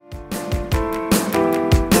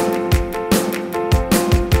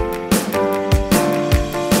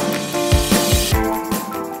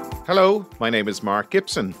Hello, my name is Mark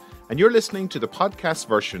Gibson, and you're listening to the podcast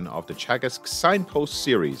version of the Teagasc Signpost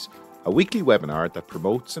Series, a weekly webinar that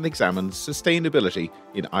promotes and examines sustainability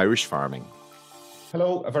in Irish farming.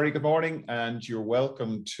 Hello, a very good morning, and you're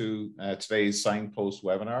welcome to today's Signpost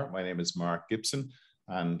webinar. My name is Mark Gibson,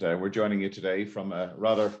 and we're joining you today from a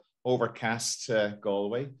rather overcast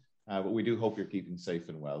Galway, but we do hope you're keeping safe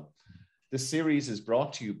and well. This series is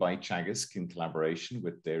brought to you by Teagasc in collaboration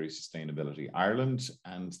with Dairy Sustainability Ireland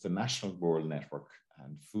and the National Rural Network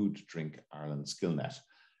and Food Drink Ireland SkillNet.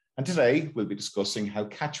 And today we'll be discussing how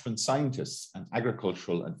catchment scientists and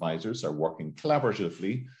agricultural advisors are working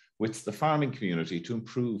collaboratively with the farming community to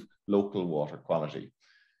improve local water quality.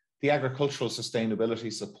 The Agricultural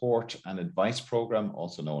Sustainability Support and Advice Programme,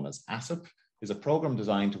 also known as ASSAP, is a programme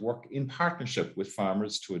designed to work in partnership with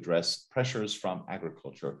farmers to address pressures from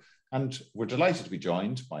agriculture. And we're delighted to be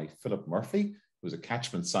joined by Philip Murphy, who's a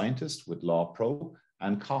catchment scientist with LAWPRO,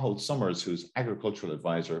 and Cathal Somers, who's agricultural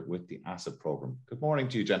advisor with the ASSAP programme. Good morning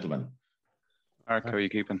to you, gentlemen. Mark, how are you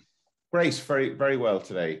keeping? Great, very well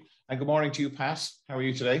today. And good morning to you, Pat. How are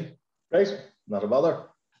you today? Great, not a bother.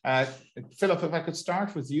 Philip, if I could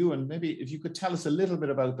start with you, and maybe if you could tell us a little bit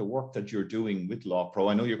about the work that you're doing with LAWPRO.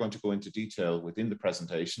 I know you're going to go into detail within the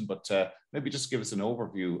presentation, but maybe just give us an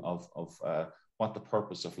overview of what the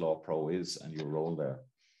purpose of LAWPRO is and your role there.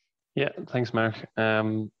 Yeah, thanks, Mark.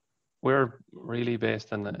 We're really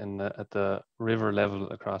based at the river level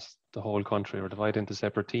across the whole country. We're divided into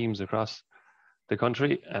separate teams across the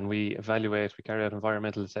country, and we carry out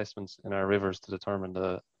environmental assessments in our rivers to determine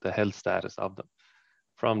the health status of them.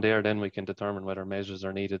 From there, then we can determine whether measures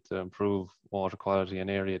are needed to improve water quality in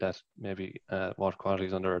an area that maybe water quality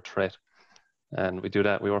is under a threat. And we do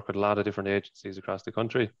that. We work with a lot of different agencies across the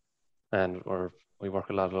country, and we work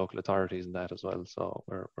with a lot of local authorities in that as well. So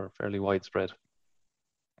we're fairly widespread.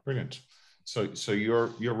 Brilliant. So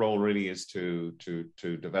your role really is to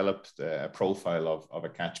develop a profile of a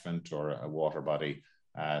catchment or a water body,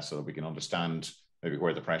 so that we can understand maybe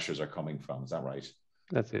where the pressures are coming from. Is that right?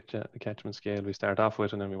 That's it, yeah. The catchment scale we start off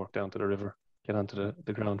with, and then we work down to the river, get onto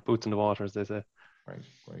the ground, boots in the water, as they say.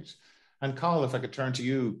 Great. And Cathal, if I could turn to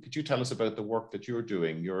you, could you tell us about the work that you're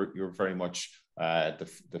doing? You're very much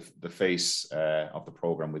the face of the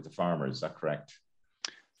programme with the farmers, is that correct?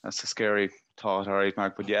 That's a scary thought, all right,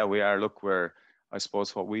 Mark. But yeah, we are. Look, I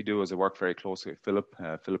suppose what we do is I work very closely with Philip.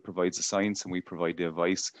 Philip provides the science and we provide the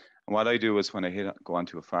advice. And what I do is when I go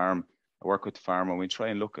onto a farm, I work with the farmer and we try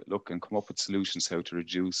and look and come up with solutions how to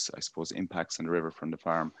reduce, I suppose, impacts on the river from the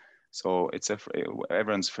farm. So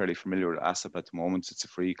everyone's fairly familiar with ASSAP at the moment. It's a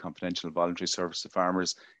free, confidential, voluntary service to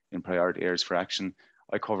farmers in priority areas for action.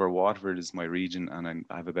 I cover Waterford as my region, and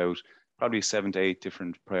I have about probably 7 to 8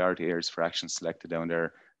 different priority areas for action selected down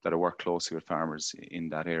there that I work closely with farmers in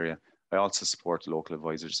that area. I also support local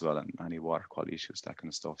advisors as well on any water quality issues, that kind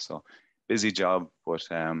of stuff. So busy job, but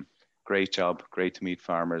great job. Great to meet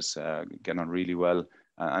farmers, getting on really well.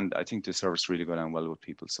 And I think the service really going on well with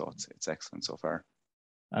people. So it's excellent so far.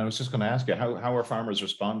 I was just going to ask you, how are farmers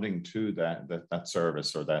responding to that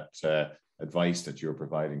service or that advice that you're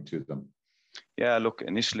providing to them? Yeah, look,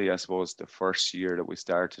 initially, I suppose the first year that we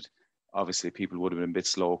started, obviously people would have been a bit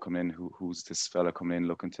slow coming in. Who's this fella coming in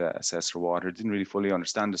looking to assess their water? Didn't really fully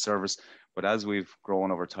understand the service. But as we've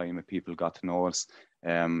grown over time and people got to know us,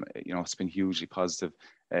 it's been hugely positive.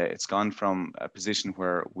 It's gone from a position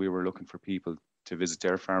where we were looking for people to visit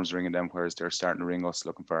their farms, ringing them, whereas they're starting to ring us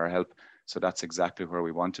looking for our help. So that's exactly where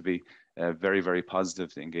we want to be. Very, very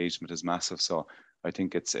positive. The engagement is massive. So I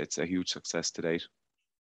think it's a huge success to date.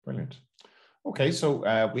 Brilliant. Okay, so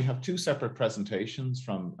we have 2 separate presentations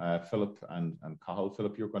from Philip and Cathal.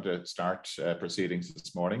 Philip, you're going to start proceedings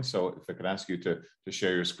this morning. So if I could ask you to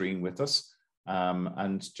share your screen with us.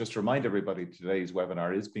 And just remind everybody, today's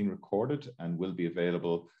webinar is being recorded and will be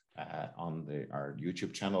available on our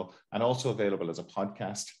YouTube channel and also available as a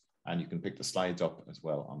podcast. And you can pick the slides up as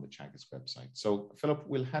well on the Teagasc website. So Philip,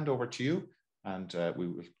 we'll hand over to you and we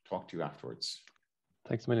will talk to you afterwards.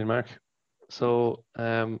 Thanks a million, Mark. So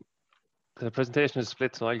the presentation is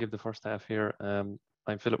split, so I'll give the first half here.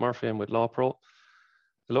 I'm Philip Murphy, I'm with LAWPRO,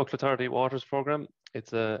 the Local Authority Waters Programme.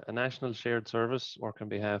 It's a national shared service working on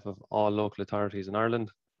behalf of all local authorities in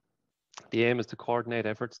Ireland. The aim is to coordinate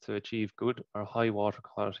efforts to achieve good or high water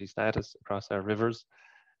quality status across our rivers,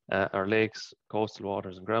 our lakes, coastal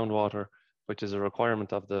waters and groundwater, which is a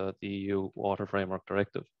requirement of the EU Water Framework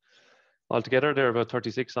Directive. Altogether, there are about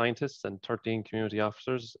 36 scientists and 13 community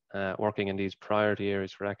officers working in these priority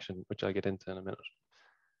areas for action, which I'll get into in a minute.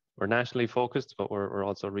 We're nationally focused, but we're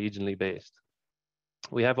also regionally based.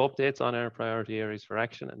 We have updates on our priority areas for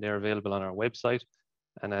action, and they're available on our website.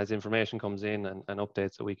 And as information comes in and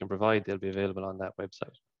updates that we can provide, they'll be available on that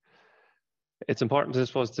website. It's important, I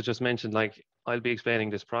suppose, to just mention, like, I'll be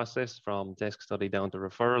explaining this process from desk study down to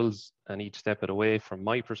referrals and each step of the way from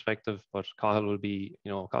my perspective, but Cathal will be,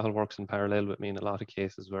 Cathal works in parallel with me in a lot of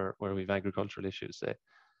cases where we've agricultural issues, say.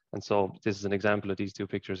 And so this is an example of these two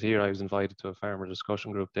pictures here. I was invited to a farmer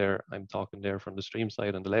discussion group there. I'm talking there from the stream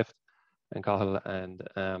side on the left, and Cathal and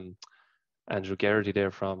Andrew Geraghty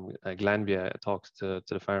there from Glanbia talks to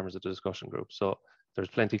the farmers at the discussion group. So there's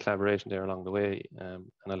plenty of collaboration there along the way, and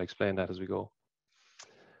I'll explain that as we go.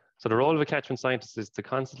 So the role of a catchment scientist is to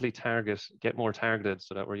constantly get more targeted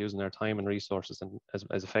so that we're using our time and resources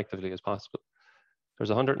as effectively as possible. There's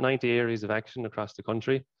 190 areas of action across the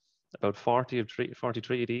country. About 43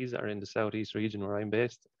 of these are in the southeast region where I'm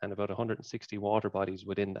based, and about 160 water bodies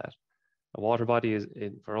within that. A water body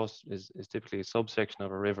for us is typically a subsection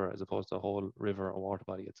of a river as opposed to a whole river or water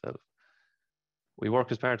body itself. We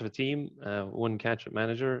work as part of a team, one catchment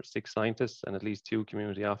manager, 6 scientists, and at least 2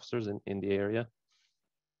 community officers in the area.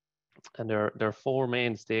 And there are 4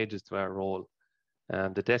 main stages to our role.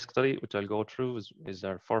 The desk study, which I'll go through, is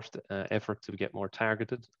our first effort to get more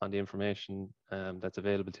targeted on the information that's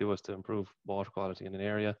available to us to improve water quality in an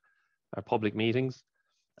area. Our public meetings,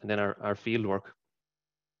 and then our field work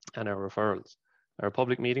and our referrals. Our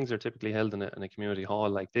public meetings are typically held in a community hall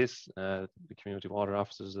like this. The community water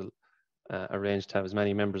officers will arrange to have as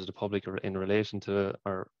many members of the public in relation to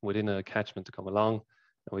or within a catchment to come along,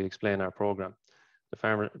 and we explain our program.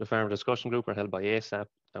 The farmer discussion group are held by ASSAP,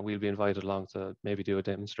 and we'll be invited along to maybe do a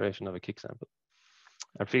demonstration of a kick sample.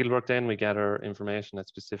 Our fieldwork then, we gather information at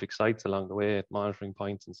specific sites along the way at monitoring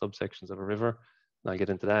points and subsections of a river, and I'll get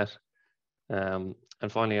into that. And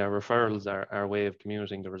finally, our referrals are our way of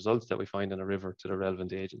communicating the results that we find in a river to the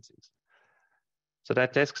relevant agencies. So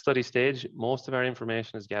that desk study stage, most of our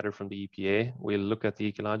information is gathered from the EPA. We'll look at the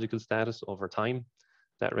ecological status over time.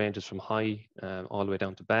 That ranges from high all the way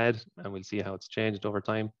down to bad, and we'll see how it's changed over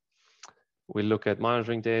time. We'll look at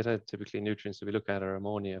monitoring data. Typically nutrients that we look at are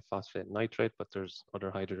ammonia, phosphate, and nitrate, but there's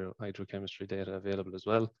other hydrochemistry data available as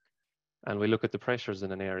well. And we look at the pressures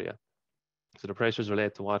in an area. So the pressures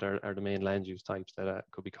relate to what are the main land use types that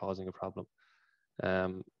could be causing a problem.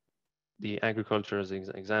 The agriculture is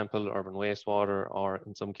an example, urban wastewater, or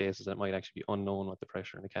in some cases it might actually be unknown what the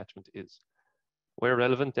pressure in the catchment is. Where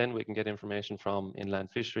relevant, then we can get information from inland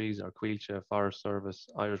fisheries, or Coillte, Forest Service,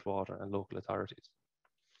 Irish Water, and local authorities.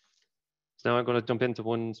 So now I'm going to jump into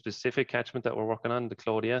one specific catchment that we're working on, the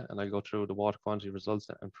Clodia, and I'll go through the water quantity results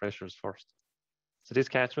and pressures first. So this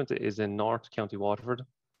catchment is in North County Waterford.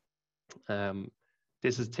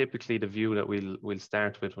 This is typically the view that we'll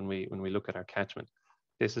start with when we look at our catchment.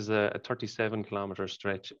 This is a 37-kilometre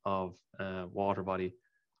stretch of water body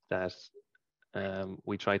that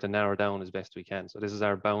we try to narrow down as best we can. So this is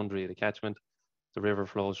our boundary of the catchment. The river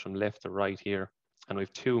flows from left to right here, and we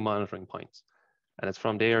have 2 monitoring points. And it's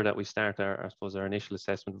from there that we start our initial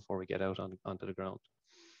assessment before we get out onto the ground.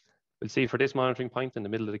 We'll see for this monitoring point in the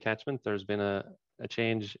middle of the catchment, there's been a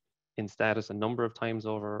change in status a number of times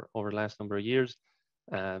over the last number of years.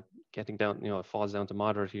 Getting down, it falls down to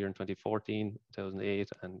moderate here in 2014, 2008,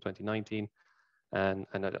 and 2019. And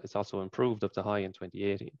it's also improved up to high in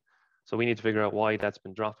 2018. So we need to figure out why that's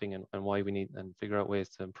been dropping and why we need and figure out ways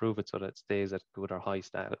to improve it so that it stays at good or high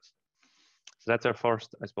status. So that's our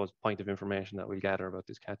first, I suppose, point of information that we'll gather about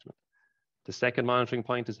this catchment. The second monitoring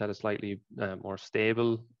point has had a slightly more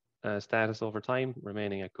stable status over time,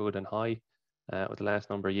 remaining at good and high with the last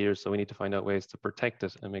number of years. So we need to find out ways to protect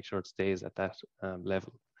it and make sure it stays at that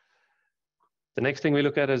level. The next thing we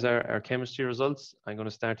look at is our chemistry results. I'm going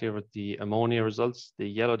to start here with the ammonia results. The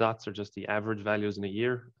yellow dots are just the average values in a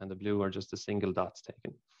year, and the blue are just the single dots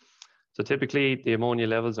taken. So typically the ammonia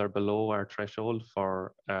levels are below our threshold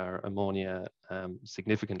for our ammonia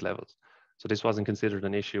significant levels. So this wasn't considered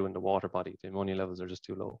an issue in the water body. The ammonia levels are just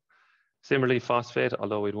too low. Similarly, phosphate,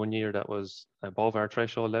 although we had 1 year that was above our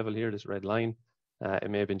threshold level here, this red line, it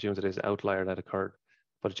may have been due to this outlier that occurred.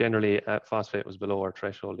 But generally, phosphate was below our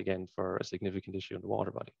threshold again for a significant issue in the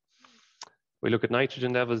water body. We look at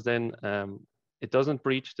nitrogen levels then. It doesn't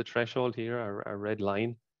breach the threshold here, our red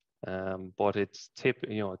line, but it's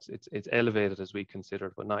elevated as we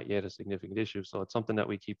considered, but not yet a significant issue. So it's something that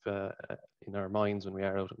we keep in our minds when we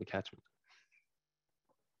are out in the catchment.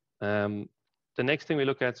 The next thing we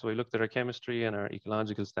look at, so we looked at our chemistry and our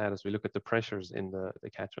ecological status. We look at the pressures in the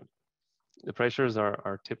catchment. The pressures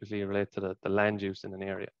are typically related to the land use in an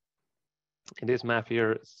area. In this map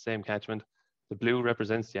here, it's the same catchment. The blue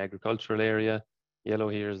represents the agricultural area. Yellow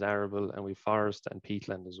here is arable, and we forest and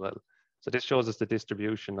peatland as well. So this shows us the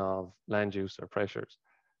distribution of land use or pressures.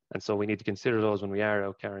 And so we need to consider those when we are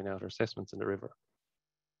out carrying out our assessments in the river.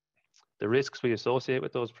 The risks we associate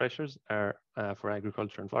with those pressures are, for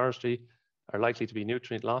agriculture and forestry, are likely to be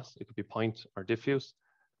nutrient loss. It could be point or diffuse,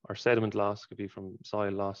 or sediment loss could be from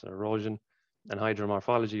soil loss and erosion, and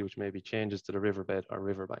hydromorphology, which may be changes to the riverbed or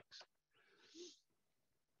riverbanks.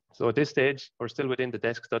 So at this stage, we're still within the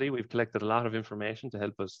desk study. We've collected a lot of information to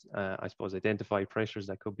help us, I suppose, identify pressures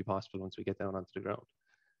that could be possible once we get down onto the ground.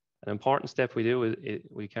 An important step we do is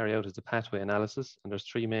we carry out is the pathway analysis, and there's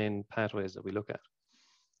three main pathways that we look at.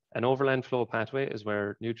 An overland flow pathway is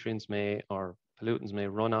where nutrients may or pollutants may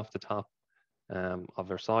run off the top of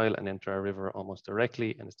their soil and enter our river almost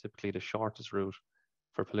directly, and it's typically the shortest route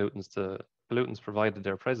for pollutants provided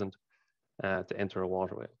they're present to enter a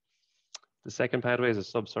waterway. The second pathway is a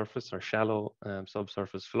subsurface or shallow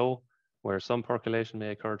subsurface flow, where some percolation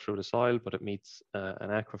may occur through the soil, but it meets an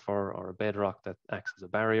aquifer or a bedrock that acts as a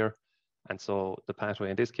barrier. And so the pathway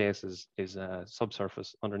in this case is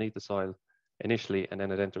subsurface underneath the soil initially, and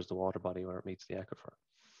then it enters the water body where it meets the aquifer.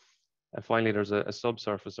 And finally, there's a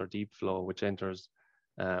subsurface or deep flow, which enters,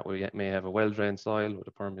 we may have a well-drained soil with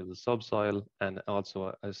a permeable subsoil, and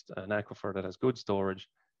also an aquifer that has good storage,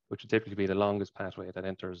 which would typically be the longest pathway that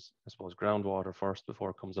enters, I suppose, groundwater first before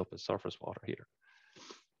it comes up as surface water here.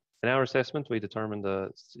 In our assessment, we determined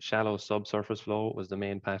the shallow subsurface flow was the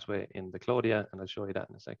main pathway in the Clodia, and I'll show you that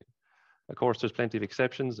in a second. Of course, there's plenty of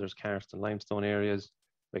exceptions. There's karst and limestone areas.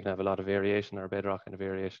 We can have a lot of variation in our bedrock and a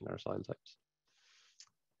variation in our soil types.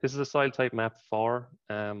 This is a soil type map for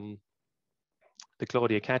the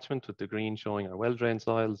Clodia catchment, with the green showing our well-drained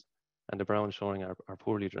soils and the brown showing our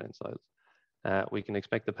poorly drained soils. We can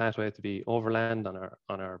expect the pathway to be overland on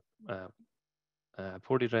our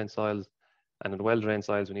poorly drained soils, and in the well-drained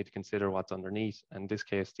soils, we need to consider what's underneath. In this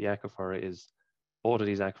case, the aquifer is, both of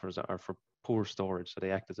these aquifers are for poor storage, so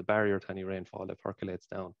they act as a barrier to any rainfall that percolates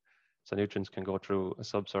down. So nutrients can go through a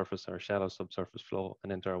subsurface or a shallow subsurface flow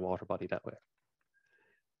and enter our water body that way.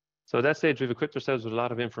 So at that stage, we've equipped ourselves with a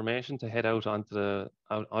lot of information to head out onto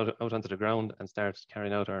the ground and start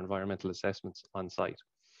carrying out our environmental assessments on site.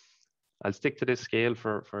 I'll stick to this scale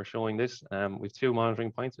for showing this. With 2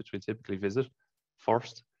 monitoring points, which we typically visit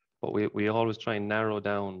first, but we always try and narrow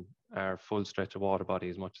down our full stretch of water body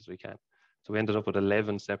as much as we can. So we ended up with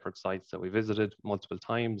 11 separate sites that we visited multiple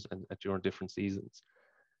times and during different seasons.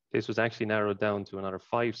 This was actually narrowed down to another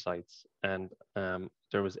 5 sites, and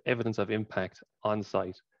there was evidence of impact on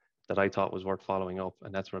site that I thought was worth following up,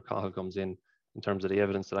 and that's where Cathal comes in terms of the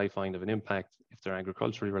evidence that I find of an impact. If they're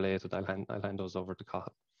agriculturally related, I'll hand those over to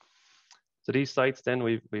Cathal. So these sites then,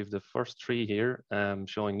 we've the first 3 here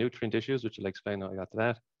showing nutrient issues, which I'll explain how I got to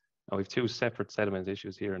that. And we've 2 separate sediment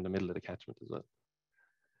issues here in the middle of the catchment as well.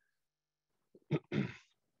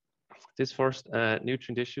 This first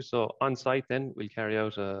nutrient issue, so on site then, we'll carry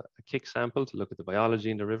out a kick sample to look at the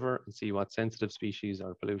biology in the river and see what sensitive species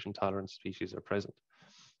or pollution tolerant species are present.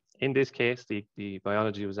 In this case, the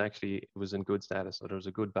biology was in good status, so there was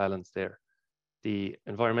a good balance there. The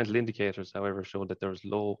environmental indicators, however, showed that there was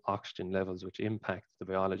low oxygen levels, which impact the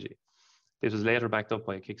biology. This was later backed up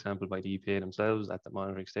by a kick sample by the EPA themselves at the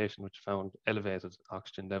monitoring station, which found elevated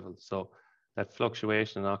oxygen levels. So that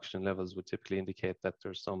fluctuation in oxygen levels would typically indicate that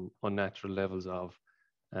there's some unnatural levels of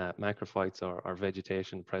macrophytes or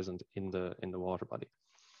vegetation present in the water body.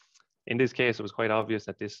 In this case, it was quite obvious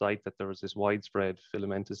at this site that there was this widespread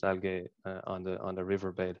filamentous algae on the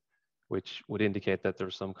riverbed, which would indicate that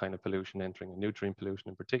there's some kind of pollution entering, a nutrient pollution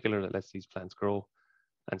in particular, that lets these plants grow.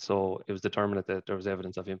 And so it was determined that there was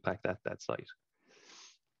evidence of impact at that site.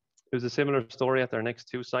 It was a similar story at our next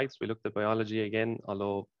 2 sites. We looked at biology again,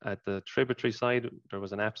 although at the tributary side, there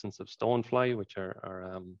was an absence of stonefly, which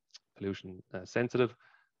are pollution sensitive.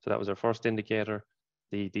 So that was our first indicator.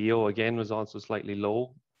 The DO again was also slightly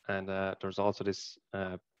low, and there's also this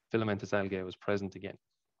filamentous algae was present again.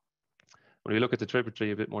 When we look at the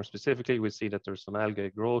tributary a bit more specifically, we see that there's some algae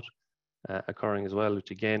growth occurring as well,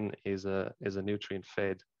 which again is a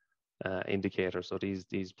nutrient-fed indicator. So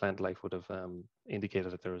these plant life would have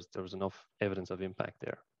indicated that there was enough evidence of impact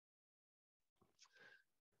there.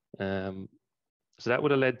 So that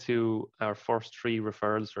would have led to our first 3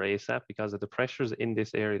 referrals for ASSAP, because of the pressures in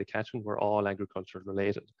this area, the catchment were all agriculture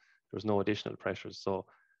related. There was no additional pressures. So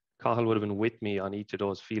Cathal would have been with me on each of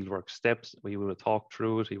those fieldwork steps. We would have talked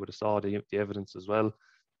through it. He would have saw the evidence as well.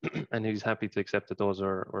 And he's happy to accept that those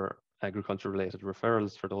were agriculture related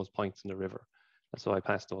referrals for those points in the river. And so I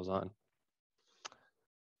passed those on.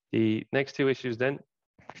 The next 2 issues then,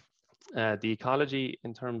 the ecology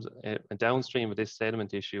in terms of downstream of this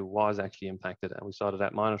sediment issue was actually impacted, and we saw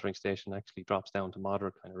that monitoring station actually drops down to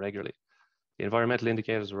moderate kind of regularly. The environmental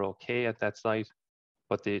indicators were okay at that site,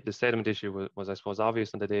 But the sediment issue was, I suppose,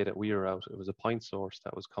 obvious on the day that we were out. It was a point source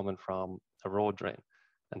that was coming from a road drain,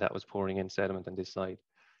 and that was pouring in sediment on this side.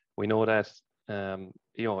 We know that,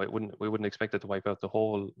 you know, we wouldn't expect it to wipe out the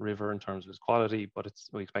whole river in terms of its quality, but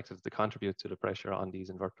we expect it to contribute to the pressure on these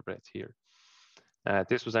invertebrates here.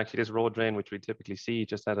 This was actually this road drain, which we typically see,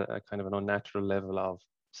 just at a kind of an unnatural level of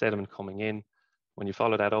sediment coming in. When you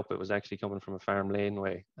follow that up, it was actually coming from a farm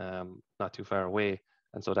laneway, not too far away.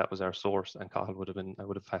 And so that was our source, and Cathal I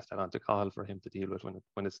would have passed that on to Cathal for him to deal with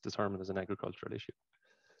when it's determined as an agricultural issue.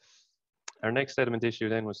 Our next sediment issue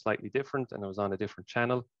then was slightly different, and it was on a different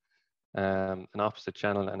channel, an opposite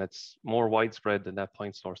channel, and it's more widespread than that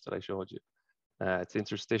point source that I showed you. It's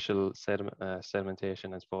interstitial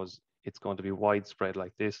sedimentation. I suppose it's going to be widespread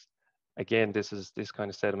like this. Again, this kind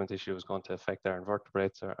of sediment issue is going to affect our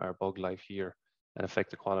invertebrates, our bug life here, and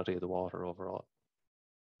affect the quality of the water overall.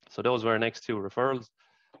 So those were our next two referrals.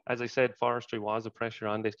 As I said, forestry was a pressure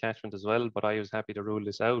on this catchment as well, but I was happy to rule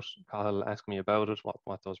this out. Cathal asked me about it,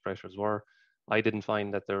 what those pressures were. I didn't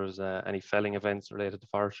find that there was any felling events related to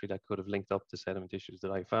forestry that could have linked up to sediment issues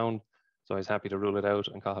that I found. So I was happy to rule it out,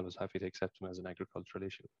 and Cathal was happy to accept them as an agricultural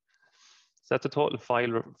issue. So that's a total of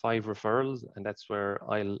five referrals, and that's where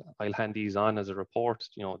I'll hand these on as a report.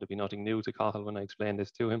 You know, there'll be nothing new to Cathal when I explain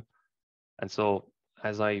this to him. And so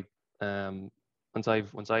as once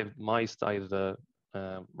I've my side of the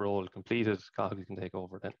role completed, Cathal can take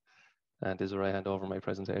over then. And this is where I hand over my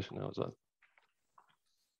presentation now as well.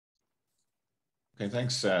 Okay,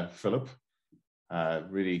 thanks, Philip.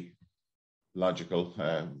 Really logical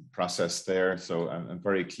process there. So I'm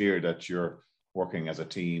very clear that you're working as a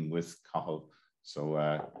team with Cathal. So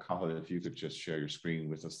Cathal, if you could just share your screen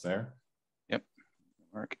with us there. Yep,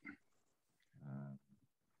 Mark.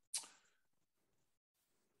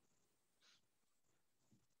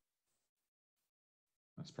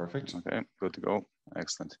 That's perfect. Okay, good to go.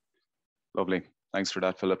 Excellent. Lovely. Thanks for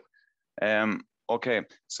that, Philip. Okay,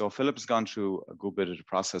 so Philip has gone through a good bit of the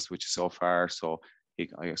process, which is so far. So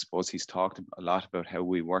I suppose he's talked a lot about how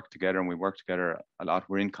we work together, and we work together a lot.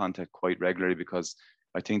 We're in contact quite regularly, because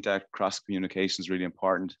I think that cross communication is really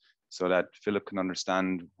important, so that Philip can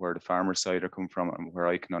understand where the farmer side are coming from, and where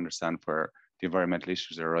I can understand where the environmental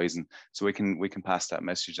issues are arising. So we can pass that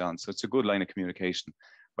message on. So it's a good line of communication.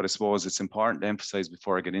 But I suppose it's important to emphasize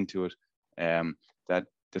before I get into it that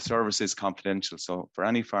the service is confidential. So for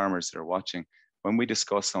any farmers that are watching, when we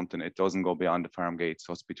discuss something, it doesn't go beyond the farm gate.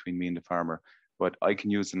 So it's between me and the farmer. But I can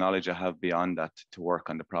use the knowledge I have beyond that to work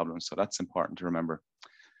on the problem. So that's important to remember.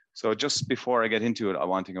 So just before I get into it,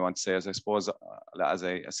 one thing I want to say is, I suppose, as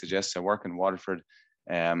I suggested, I work in Waterford.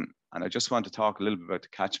 And I just want to talk a little bit about the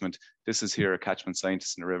catchment. This is here a catchment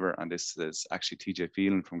scientist in the river, and this is actually TJ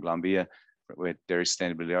Phelan from Glanbia with Dairy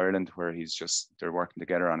Sustainability Ireland, where they're working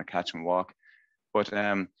together on a catchment walk. But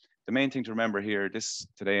the main thing to remember here,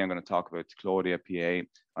 today I'm going to talk about Claudia PA.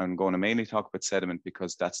 I'm going to mainly talk about sediment,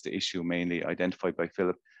 because that's the issue mainly identified by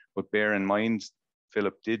Philip. But bear in mind,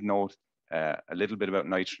 Philip did note a little bit about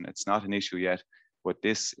nitrogen. It's not an issue yet, but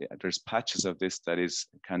there's patches of this that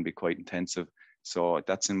can be quite intensive. So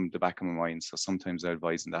that's in the back of my mind. So sometimes I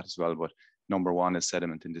advise on that as well. But number one is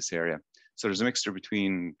sediment in this area. So there's a mixture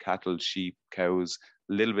between cattle, sheep, cows,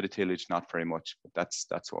 a little bit of tillage, not very much, but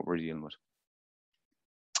that's what we're dealing with.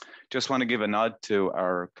 Just want to give a nod to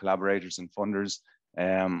our collaborators and funders.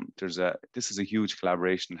 This is a huge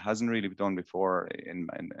collaboration. It hasn't really been done before in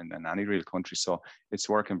any real country. So it's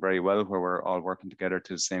working very well, where we're all working together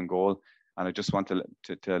to the same goal. And I just want to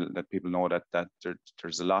let people know that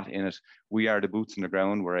there's a lot in it. We are the boots on the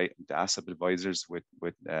ground. We're the ASSAP advisors with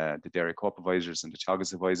the Dairy Co-op advisors and the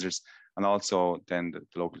Teagasc advisors, and also then the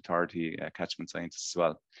local authority catchment scientists as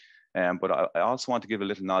well. But I also want to give a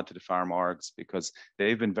little nod to the farm orgs, because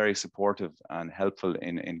they've been very supportive and helpful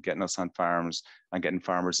in getting us on farms and getting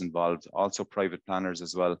farmers involved. Also private planners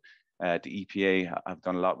as well. The EPA have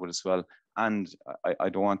done a lot with as well. And I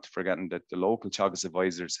don't want to forget that the local Teagasc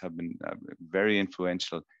advisors have been very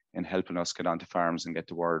influential in helping us get onto farms and get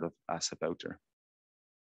the word of ASSAP out there.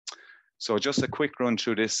 So just a quick run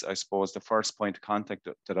through this. I suppose the first point of contact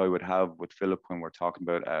that I would have with Philip when we're talking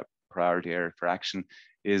about a priority area for action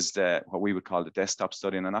is what we would call the desktop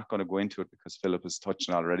study. And I'm not going to go into it because Philip has touched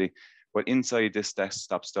on it already. But inside this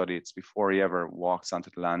desktop study, it's before he ever walks onto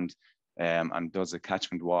the land and does a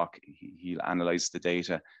catchment walk, he'll analyze the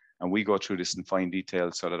data. And we go through this in fine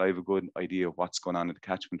detail so that I have a good idea of what's going on in the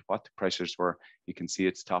catchment, what the pressures were. You can see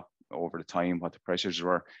it's top over the time, what the pressures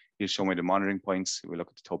were. He'll show me the monitoring points. We look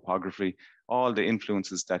at the topography, all the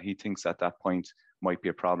influences that he thinks at that point might be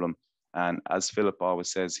a problem. And as Philip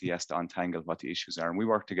always says, he has to untangle what the issues are. And we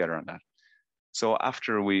work together on that. So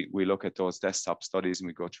after we look at those desktop studies and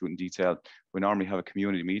we go through in detail, we normally have a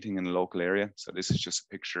community meeting in the local area. So this is just a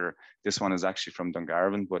picture. This one is actually from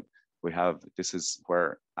Dungarvan, but this is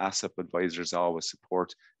where ASSAP advisors always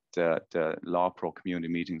support the LAWPRO community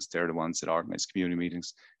meetings. They're the ones that organize community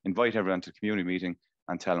meetings, invite everyone to the community meeting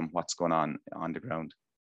and tell them what's going on the ground.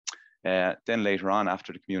 Then later on,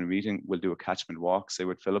 after the community meeting, we'll do a catchment walk, say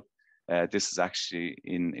with Philip. This is actually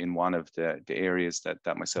in one of the areas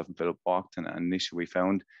that myself and Philip walked, and an issue we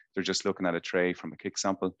found. They're just looking at a tray from a kick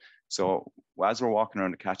sample. So as we're walking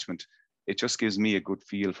around the catchment, it just gives me a good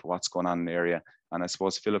feel for what's going on in the area. And I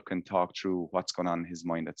suppose Philip can talk through what's going on in his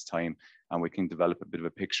mind at the time, and we can develop a bit of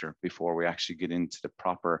a picture before we actually get into the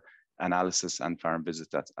proper analysis and farm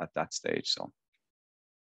visit at that stage. So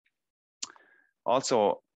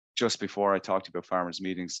also, just before I talked about farmers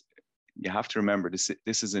meetings, you have to remember this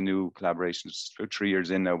is a new collaboration. It's 3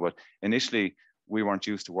 years in now, but initially we weren't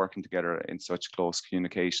used to working together in such close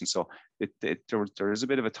communication. So there is a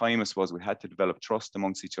bit of a time, I suppose, we had to develop trust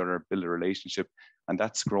amongst each other, build a relationship, and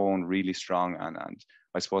that's grown really strong. And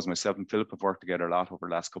I suppose myself and Philip have worked together a lot over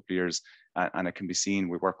the last couple of years, and it can be seen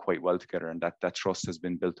we work quite well together, and that trust has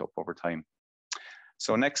been built up over time.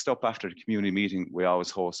 So next up after the community meeting, we always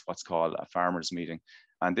host what's called a farmers meeting.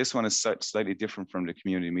 And this one is slightly different from the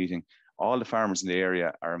community meeting. All the farmers in the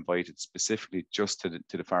area are invited specifically just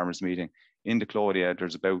to the farmers meeting. In the Clodia,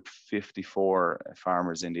 there's about 54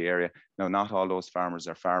 farmers in the area. Now, not all those farmers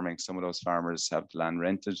are farming. Some of those farmers have land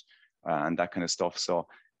rented and that kind of stuff. So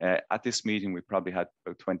at this meeting, we probably had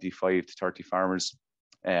about 25 to 30 farmers.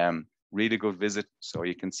 Really good visit. So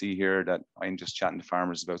you can see here that I'm just chatting to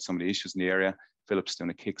farmers about some of the issues in the area. Philip's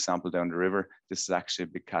doing a kick sample down the river. This is actually a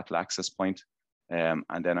big cattle access point. And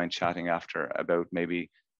then I'm chatting after about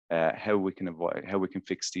maybe how we can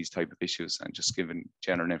fix these type of issues, and just giving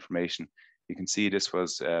general information. You can see this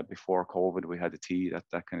was before COVID. We had the tea.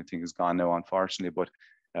 That kind of thing is gone now, unfortunately,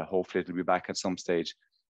 but hopefully it'll be back at some stage.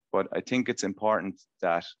 But I think it's important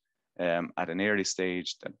that at an early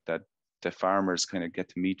stage that the farmers kind of get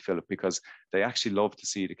to meet Philip, because they actually love to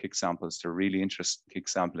see the kick samples. They're really interested in kick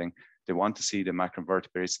sampling. They want to see the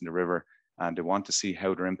macroinvertebrates in the river, and they want to see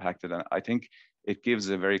how they're impacted. And I think it gives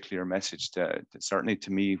a very clear message certainly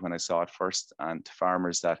to me when I saw it first, and to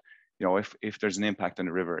farmers, that, you know, if there's an impact on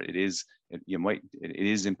the river, it is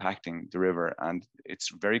impacting the river. And it's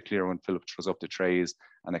very clear when Philip throws up the trays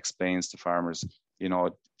and explains to farmers, you know,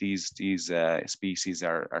 these species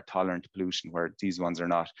are tolerant to pollution, where these ones are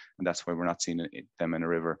not, and that's why we're not seeing them in a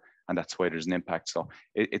river, and that's why there's an impact. So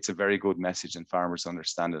it's a very good message, and farmers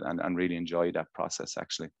understand it and really enjoy that process,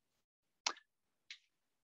 actually.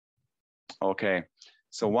 Okay,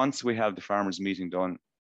 so once we have the farmers meeting done,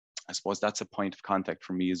 I suppose that's a point of contact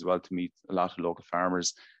for me as well, to meet a lot of local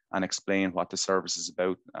farmers and explain what the service is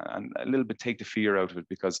about, and a little bit take the fear out of it,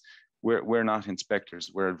 because we're not inspectors,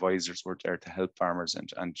 we're advisors. We're there to help farmers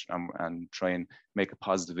and try and make a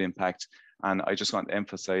positive impact. And I just want to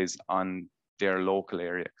emphasize on their local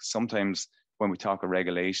area. Sometimes when we talk of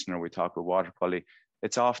regulation or we talk of water quality,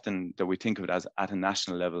 it's often that we think of it as at a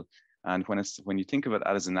national level. And when you think of it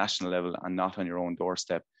as a national level and not on your own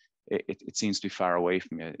doorstep, it seems to be far away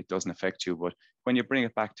from you. It doesn't affect you. But when you bring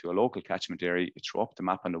it back to a local catchment area, you throw up the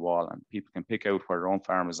map on the wall and people can pick out where their own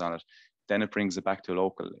farm is on it. Then it brings it back to a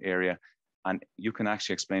local area, and you can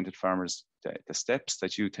actually explain to farmers the steps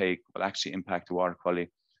that you take will actually impact the water quality,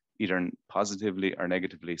 either positively or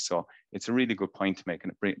negatively. So it's a really good point to make,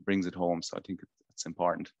 and it brings it home. So I think it's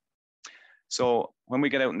important. So when we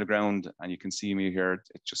get out in the ground, and you can see me here,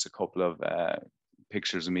 it's just a couple of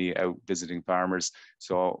pictures of me out visiting farmers.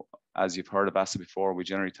 So as you've heard of ASSAP before, we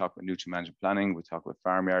generally talk about nutrient management planning, we talk about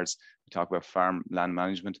farmyards, we talk about farm land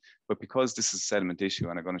management. But because this is a sediment issue,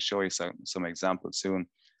 and I'm going to show you some examples soon,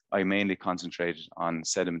 I mainly concentrated on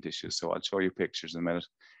sediment issues. So I'll show you pictures in a minute.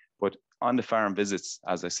 But on the farm visits,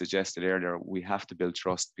 as I suggested earlier, we have to build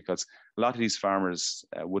trust, because a lot of these farmers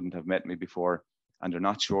wouldn't have met me before, and they're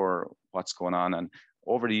not sure what's going on. And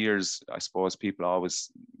over the years, I suppose people always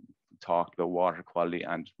talked about water quality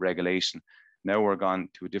and regulation. Now we're gone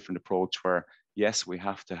to a different approach where, yes, we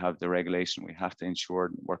have to have the regulation, we have to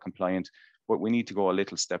ensure we're compliant, but we need to go a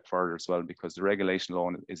little step further as well, because the regulation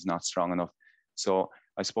alone is not strong enough. So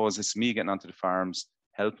I suppose it's me getting onto the farms,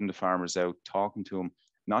 helping the farmers out, talking to them,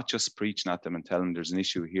 not just preaching at them and telling them there's an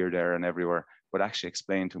issue here, there and everywhere, but actually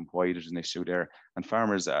explain to them why there's an issue there. And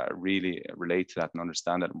farmers really relate to that and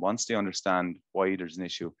understand that. And once they understand why there's an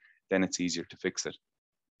issue, then it's easier to fix it.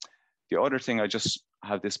 The other thing, I just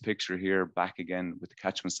have this picture here back again with the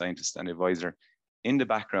catchment scientist and advisor. In the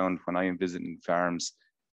background, when I am visiting farms,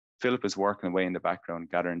 Philip is working away in the background,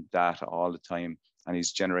 gathering data all the time. and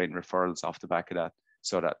he's generating referrals off the back of that,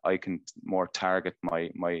 so that I can more target my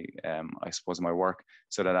I suppose my work,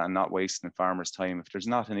 so that I'm not wasting farmers' time. If there's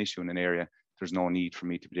not an issue in an area, there's no need for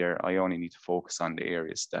me to be there. I only need to focus on the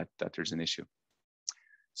areas that there's an issue.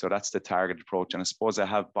 So that's the targeted approach. And I suppose I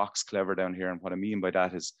have box clever down here. And what I mean by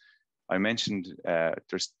that is, I mentioned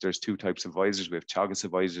there's two types of advisors. We have Teagasc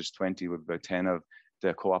advisors 20, with about 10 of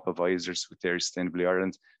the co-op advisors with their Sustainability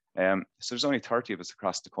Ireland. So there's only 30 of us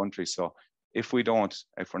across the country. So if we're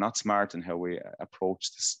not smart in how we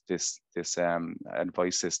approach this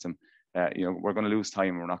advice system, we're going to lose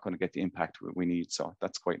time. We're not going to get the impact we need. So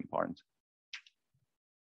that's quite important.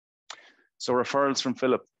 So referrals from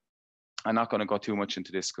Philip. I'm not going to go too much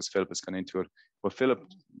into this because Philip has gone into it, but Philip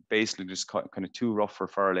basically just kind of two rough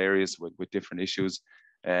referral areas with different issues.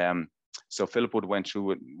 So Philip would have went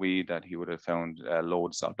through it, that he would have found low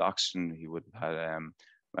dissolved oxygen. He would have had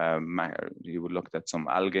he would looked at some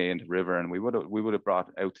algae in the river, and we would have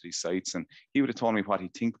brought out to these sites, and he would have told me what he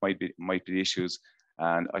think might be the issues.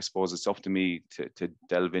 And I suppose it's up to me to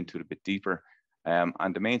delve into it a bit deeper.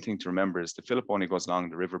 And the main thing to remember is that Philip only goes along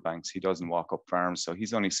the riverbanks. He doesn't walk up farms, so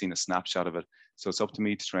he's only seen a snapshot of it. So it's up to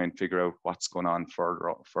me to try and figure out what's going on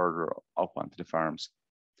further up onto the farms.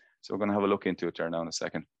 So we're going to have a look into it there now in a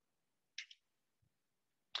second.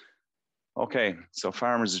 Okay, so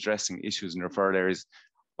farmers addressing issues in referral areas.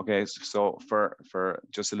 Okay, so for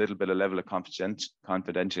just a little bit of level of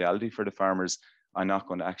confidentiality for the farmers, I'm not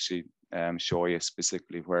going to actually show you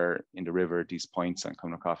specifically where in the river these points I'm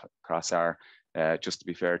coming across are, just to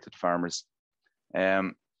be fair to the farmers.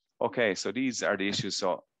 Okay, so these are the issues.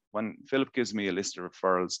 So when Philip gives me a list of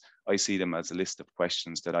referrals, I see them as a list of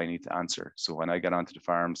questions that I need to answer. So when I get onto the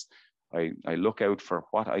farms, I look out for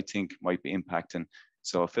what I think might be impacting.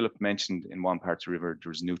 So Philip mentioned in one part of the river,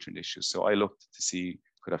 there's nutrient issues. So I looked to see,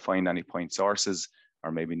 could I find any point sources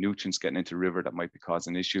or maybe nutrients getting into the river that might be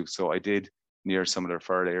causing an issue. So I did near some of the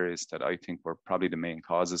referral areas that I think were probably the main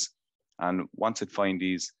causes. And once I'd find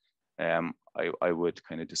these, I would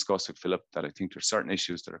kind of discuss with Philip that I think there's certain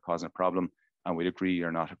issues that are causing a problem, and we'd agree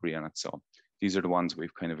or not agree on it. So these are the ones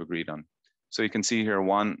we've kind of agreed on. So you can see here,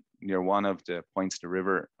 near one of the points of the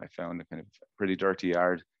river, I found a kind of pretty dirty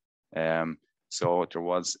yard. So it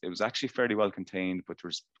was actually fairly well contained, but there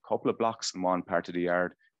was a couple of blocks in one part of the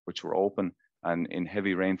yard which were open, and in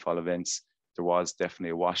heavy rainfall events, there was definitely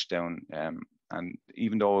a wash down. And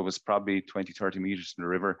even though it was probably 20, 30 meters from the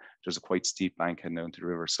river, there's a quite steep bank heading down to the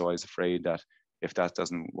river. So I was afraid that if that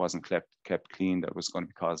wasn't kept clean, that was going to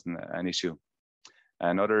be causing an issue.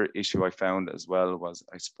 Another issue I found as well was,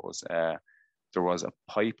 I suppose, there was a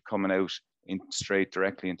pipe coming out straight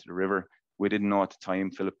directly into the river. We didn't know at the time,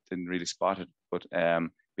 Philip didn't really spot it, but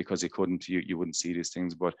because he couldn't, you wouldn't see these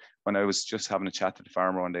things. But when I was just having a chat to the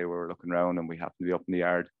farmer one day, we were looking around and we happened to be up in the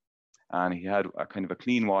yard, and he had a kind of a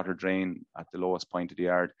clean water drain at the lowest point of the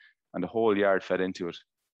yard, and the whole yard fed into it.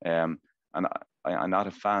 And I'm not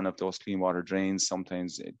a fan of those clean water drains,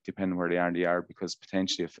 sometimes depending where they are in the yard, because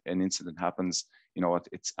potentially if an incident happens,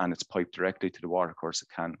 it's piped directly to the water course, it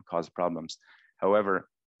can cause problems. However,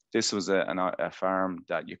 this was a farm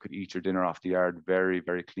that you could eat your dinner off the yard, very,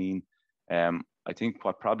 very clean. I think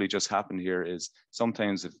what probably just happened here is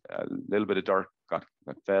sometimes if a little bit of dirt got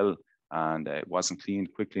fell and it wasn't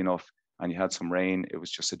cleaned quickly enough, and you had some rain, it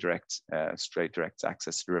was just a straight direct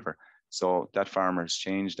access to the river. So that farmer has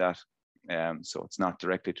changed that. So it's not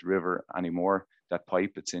directly to the river anymore. That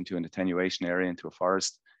pipe, it's into an attenuation area, into a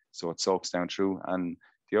forest. So it soaks down through. And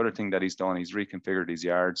the other thing that he's done, he's reconfigured his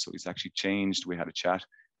yard. So he's actually changed, we had a chat,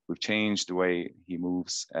 we've changed the way he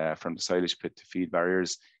moves from the silage pit to feed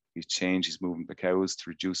barriers. He's moving the cows to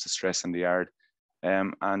reduce the stress in the yard.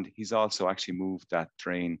 And he's also actually moved that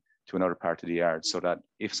drain to another part of the yard so that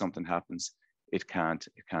if something happens, it can't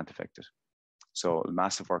affect it. So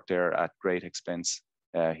massive work there at great expense.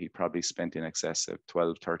 He probably spent in excess of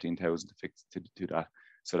 12,000–13,000 to do that.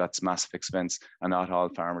 So that's massive expense, and not all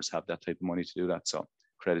farmers have that type of money to do that. So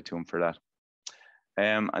credit to him for that.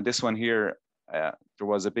 And this one here, there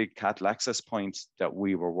was a big cattle access point that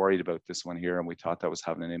we were worried about, this one here, and we thought that was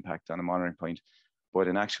having an impact on a monitoring point. But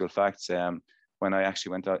in actual fact, when I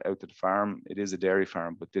actually went out to the farm, it is a dairy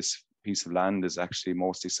farm, but this piece of land is actually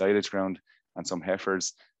mostly silage ground and some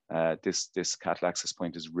heifers. This cattle access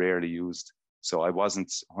point is rarely used. So I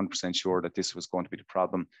wasn't 100% sure that this was going to be the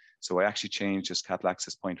problem. So I actually changed this cattle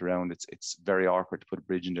access point around. It's very awkward to put a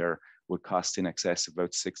bridge in there, would cost in excess of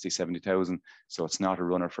about 60–70,000. So it's not a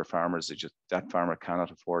runner for farmers. That farmer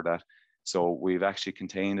cannot afford that. So we've actually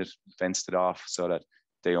contained it, fenced it off so that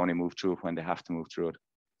they only move through it when they have to move through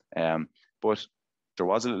it. But there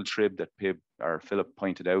was a little trib that Philip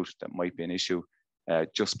pointed out that might be an issue.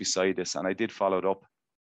 just beside this, and I did follow it up,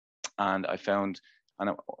 and I found,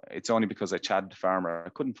 and it's only because I chatted to the farmer, I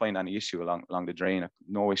couldn't find any issue along the drain,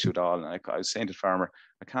 no issue at all. And I was saying to the farmer,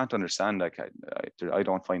 I can't understand, like I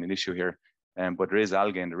don't find an issue here, but there is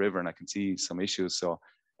algae in the river and I can see some issues. So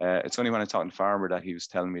it's only when I talked to the farmer that he was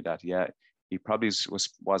telling me that, yeah, he probably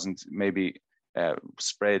wasn't maybe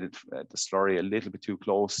spread the slurry a little bit too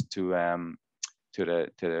close to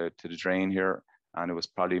the drain here, and it was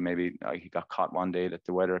probably maybe he got caught one day that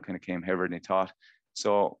the weather kind of came heavier than he thought.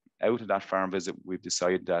 So out of that farm visit, we've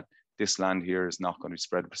decided that this land here is not going to be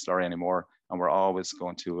spread with slurry anymore, and we're always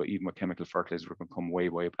going to, even with chemical fertilizer, we're going to come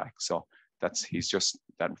way back. So that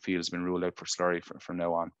field has been ruled out for slurry from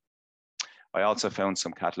now on. I also found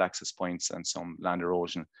some cattle access points and some land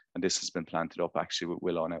erosion, and this has been planted up actually with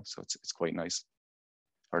willow now, so it's quite nice,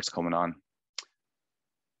 or it's coming on.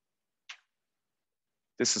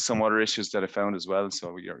 This is some other issues that I found as well.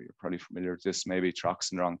 So you're probably familiar with this. Maybe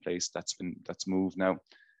trucks in the wrong place. That's moved now.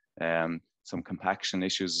 Some compaction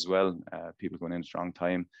issues as well. People going in at the wrong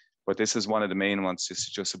time. But this is one of the main ones. This is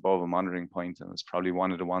just above a monitoring point, and it's probably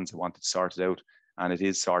one of the ones I wanted sorted out, and it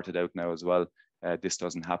is sorted out now as well. This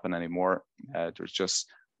doesn't happen anymore. There's just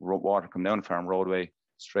water coming down the farm roadway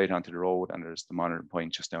straight onto the road, and there's the monitoring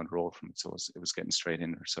point just down the road from it. So it was getting straight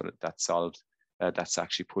in there. So that's solved. That's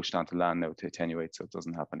actually pushed onto land now to attenuate, so it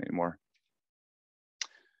doesn't happen anymore.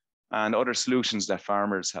 And other solutions that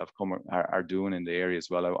farmers have are doing in the area as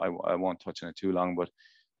well. I won't touch on it too long,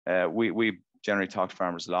 but we generally talk to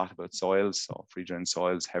farmers a lot about soils, so free drain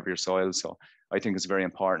soils, heavier soils. So I think it's very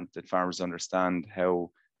important that farmers understand how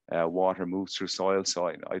water moves through soil. So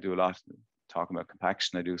I do a lot talking about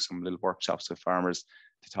compaction. I do some little workshops with farmers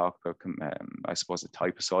to talk about, I suppose, the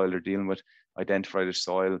type of soil they're dealing with, identify their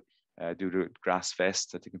soil, do the grass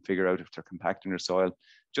vest that they can figure out if they're compacting their soil,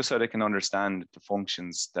 just so they can understand the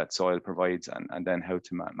functions that soil provides and then how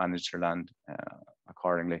to manage their land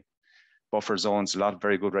accordingly. Buffer zones, a lot of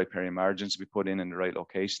very good riparian margins to be put in the right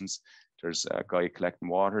locations. There's a guy collecting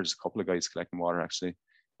water, there's a couple of guys collecting water actually.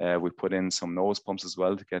 We put in some nose pumps as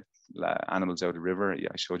well to get animals out of the river. Yeah,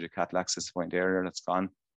 I showed you cattle access point earlier, that's gone.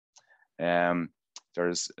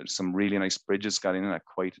 There's some really nice bridges got in at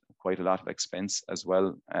quite a lot of expense as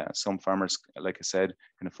well. Some farmers, like I said,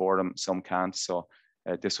 can afford them, some can't. So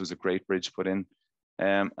this was a great bridge put in.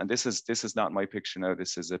 And this is not my picture now.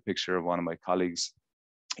 This is a picture of one of my colleagues,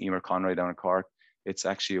 Emer Conroy down in Cork. It's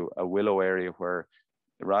actually a willow area where,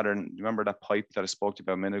 rather than, remember that pipe that I spoke to you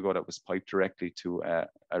about a minute ago that was piped directly to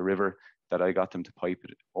a river, that I got them to pipe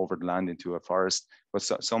it over the land into a forest. But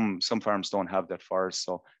some farms don't have that forest.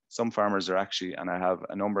 So some farmers are actually, and I have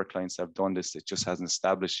a number of clients that have done this, it just hasn't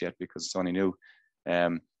established yet because it's only new,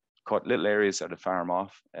 cut little areas of the farm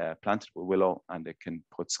off, planted with willow, and they can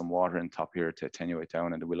put some water in top here to attenuate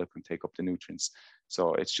down, and the willow can take up the nutrients.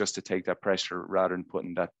 So it's just to take that pressure rather than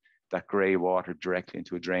putting that grey water directly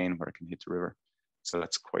into a drain where it can hit the river. So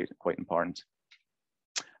that's quite important.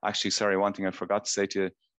 Actually, sorry, one thing I forgot to say to you,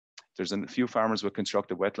 there's a few farmers with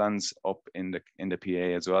constructed wetlands up in the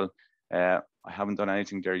PA as well. I haven't done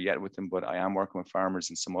anything there yet with them, but I am working with farmers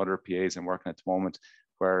in some other PAs I'm working at the moment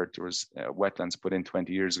where there was wetlands put in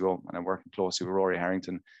 20 years ago, and I'm working closely with Rory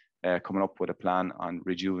Harrington, coming up with a plan on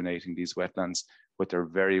rejuvenating these wetlands, but they're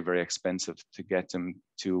very, very expensive to get them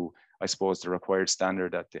to, I suppose, the required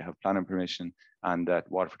standard that they have planning permission and that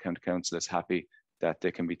Waterford County Council is happy that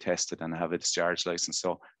they can be tested and have a discharge license.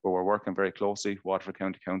 So we're working very closely. Waterford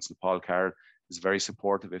County Council, Paul Carroll, is very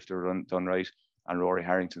supportive if they're done right, and Rory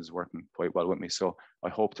Harrington is working quite well with me. So I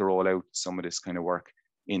hope to roll out some of this kind of work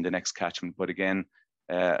in the next catchment. But again,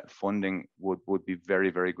 funding would be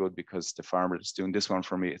very, very good, because the farmer that's doing this one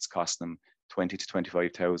for me, it's costing them 20 to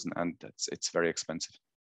 25,000, and it's very expensive.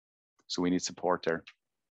 So we need support there.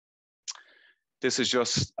 This is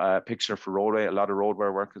just a picture for roadway. A lot of roadway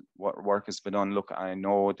work has been done. Look, I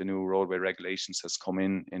know the new roadway regulations has come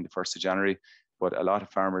in the 1st of January, but a lot of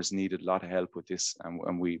farmers needed a lot of help with this,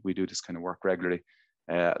 and we do this kind of work regularly.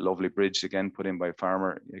 Lovely bridge again put in by a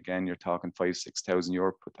farmer. Again, you're talking 5,000–6,000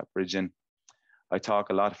 euro, put that bridge in. I talk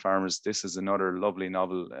a lot of farmers. This is another lovely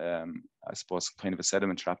novel, I suppose, kind of a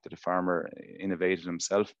sediment trap that the farmer innovated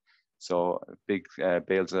himself. So big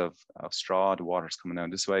bales of straw, the water's coming down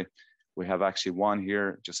this way. We have actually one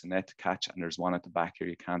here, just a net to catch, and there's one at the back here,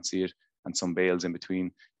 you can't see it, and some bales in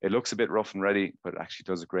between. It looks a bit rough and ready, but it actually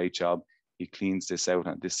does a great job. He cleans this out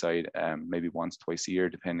on this side maybe once, twice a year,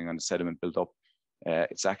 depending on the sediment built up.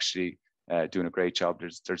 It's actually doing a great job.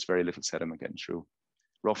 There's very little sediment getting through.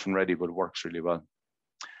 Rough and ready, but it works really well.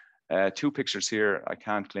 Two pictures here. I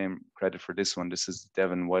can't claim credit for this one. This is the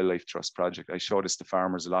Devon Wildlife Trust project. I show this to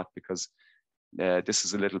farmers a lot because this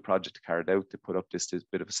is a little project carried out to put up this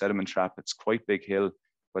bit of a sediment trap. It's quite big hill,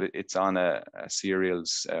 but it's on a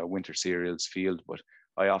cereals, winter cereals field. But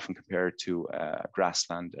I often compare it to a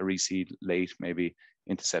grassland, a reseed late, maybe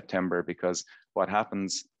into September, because what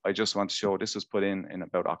happens, I just want to show, this was put in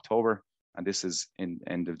about October, and this is in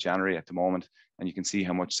end of January at the moment. And you can see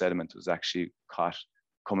how much sediment was actually caught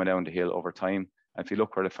coming down the hill over time. And if you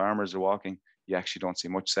look where the farmers are walking, you actually don't see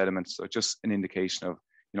much sediment. So just an indication of,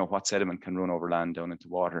 you know, what sediment can run over land down into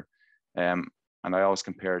water. And I always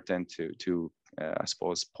compare it then to I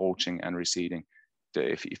suppose, poaching and reseeding.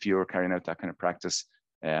 If you're carrying out that kind of practice,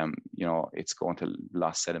 you know, it's going to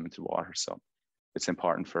lose sediment to water. So it's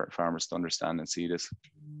important for farmers to understand and see this.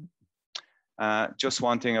 Just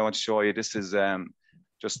one thing I want to show you. This is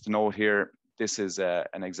just a note here. This is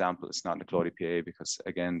an example. It's not in the Clody PA because,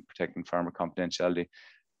 again, protecting farmer confidentiality.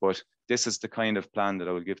 But this is the kind of plan that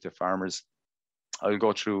I will give to farmers. I'll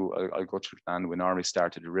go through the land. We normally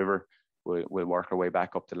start at the river. We'll work our way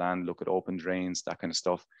back up the land, look at open drains, that kind of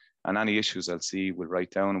stuff. And any issues I'll see, we'll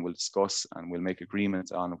write down and we'll discuss and we'll make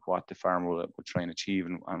agreements on what the farmer will try and achieve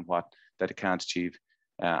and what that it can't achieve.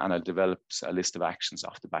 And I'll develop a list of actions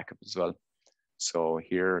off the back of it as well. So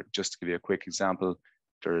here, just to give you a quick example,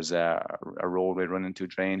 there's a roadway running to a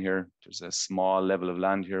drain here. There's a small level of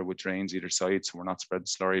land here with drains either side, so we're not spreading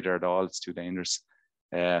slurry there at all. It's too dangerous.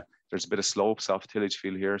 There's a bit of slopes off tillage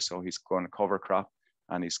field here, so he's going to cover crop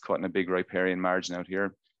and he's cutting a big riparian margin out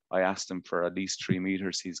here. I asked him for at least 3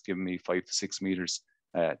 meters. He's given me 5 to 6 meters.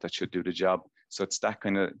 That should do the job. So it's that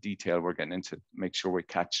kind of detail we're getting into, make sure we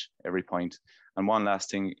catch every point. And one last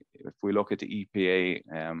thing, if we look at the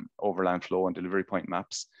EPA overland flow and delivery point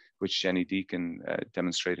maps, which Jenny Deacon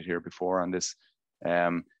demonstrated here before on this,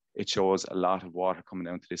 it shows a lot of water coming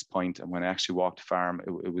down to this point. And when I actually walked the farm,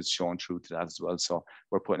 it was shown through to that as well. So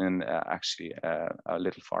we're putting in actually a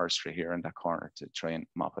little forestry here in that corner to try and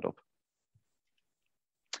mop it up.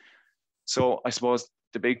 So I suppose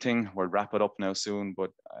the big thing, we'll wrap it up now soon,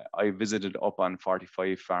 but I visited up on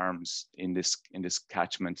 45 farms in this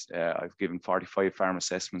catchment. I've given 45 farm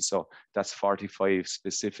assessments. So that's 45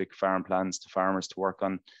 specific farm plans to farmers to work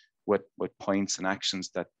on with points and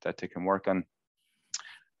actions that they can work on.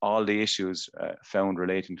 All the issues found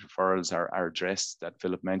relating to referrals are addressed that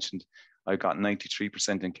Philip mentioned. I got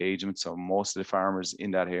 93% engagement. So most of the farmers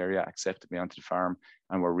in that area accepted me onto the farm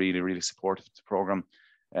and were really, really supportive of the program.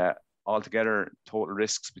 Altogether, total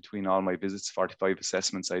risks between all my visits, 45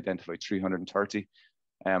 assessments, I identified 330.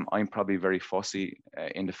 I'm probably very fussy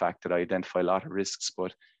in the fact that I identify a lot of risks,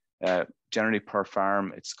 but generally per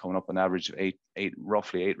farm, it's coming up an average of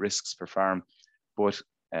roughly eight risks per farm. But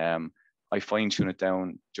I fine tune it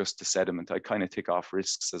down just to sediment. I kind of tick off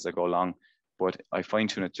risks as I go along, but I fine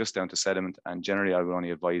tune it just down to sediment. And generally I would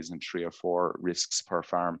only advise them 3 or 4 risks per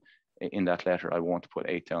farm. In that letter, I won't put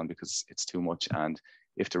 8 down because it's too much. And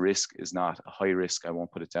if the risk is not a high risk, I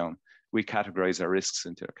won't put it down. We categorize our risks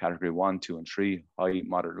into category 1, 2, and 3, high,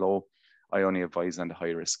 moderate, low. I only advise on the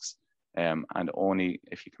high risks. And only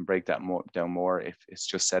if you can break that down more, if it's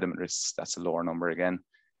just sediment risks, that's a lower number again.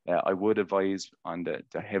 I would advise on the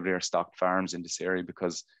heavier stocked farms in this area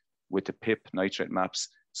because with the PIP nitrate maps,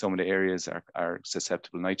 some of the areas are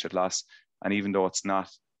susceptible to nitrate loss. And even though it's not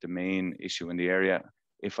the main issue in the area,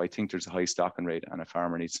 if I think there's a high stocking rate and a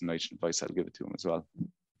farmer needs some nitrogen advice, I'll give it to him as well.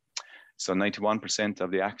 So 91%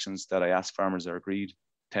 of the actions that I ask farmers are agreed,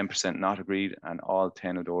 10% not agreed, and all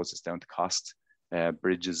 10 of those is down to cost,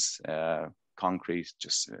 bridges, concrete,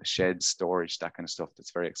 just sheds, storage, that kind of stuff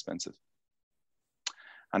that's very expensive.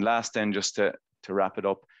 And last then, just to wrap it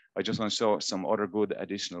up, I just want to show some other good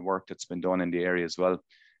additional work that's been done in the area as well.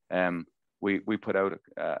 We put out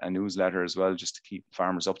a newsletter as well, just to keep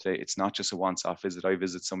farmers up to date. It's not just a once-off visit. I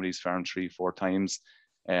visit somebody's farm 3-4 times,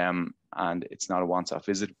 and it's not a once-off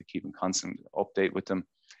visit. We keep in constant update with them.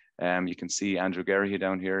 You can see Andrew Gerry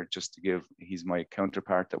down here, just to give, he's my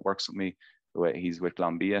counterpart that works with me. He's with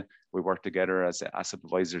Lombia. We work together as ASSAP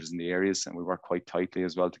advisors in the areas, and we work quite tightly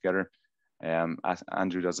as well together.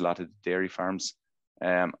 Andrew does a lot of dairy farms.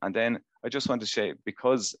 And then I just want to say,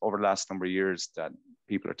 because over the last number of years that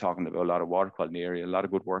people are talking about a lot of water quality in the area, a lot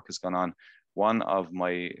of good work has gone on. One of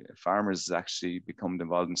my farmers has actually become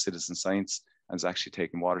involved in citizen science and is actually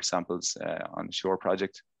taking water samples on the Shore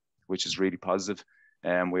project, which is really positive.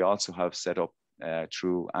 We also have set up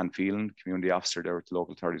through Anne Phelan, community officer there with the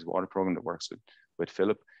local authorities water program that works with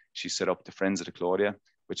Philip. She set up the Friends of the Claudia,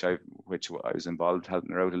 which I was involved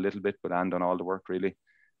helping her out a little bit, but Anne done all the work really.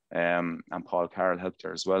 And Paul Carroll helped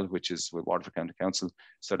her as well, which is with Waterford County Council.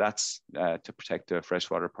 So that's to protect the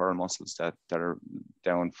freshwater pearl mussels that are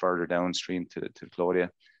down further downstream to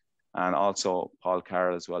Claudia. And also Paul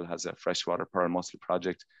Carroll as well has a freshwater pearl mussel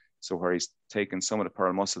project. So where he's taken some of the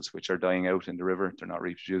pearl mussels which are dying out in the river, they're not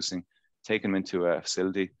reproducing, taking them into a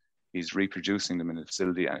facility. He's reproducing them in the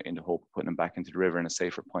facility in the hope of putting them back into the river in a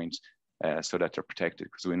safer point so that they're protected,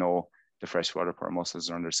 because we know the freshwater pearl mussels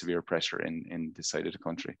are under severe pressure in this side of the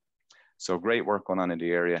country. So great work going on in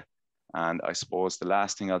the area. And I suppose the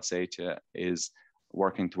last thing I'll say to you is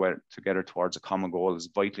working together towards a common goal is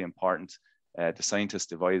vitally important. The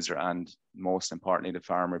scientist advisor and most importantly the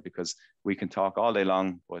farmer, because we can talk all day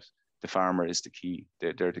long, but the farmer is the key.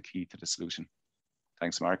 They're the key to the solution.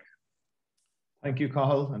 Thanks, Mark. Thank you,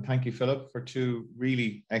 Cathal, and thank you, Philip, for two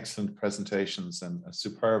really excellent presentations and a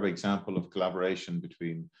superb example of collaboration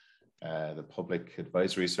between the public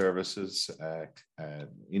advisory services,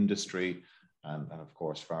 industry, and of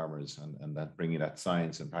course farmers, and that bringing that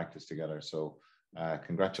science and practice together. So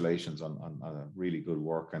congratulations on a really good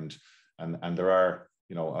work, and there are,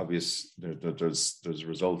 you know, obvious there's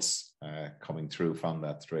results coming through from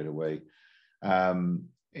that straight away.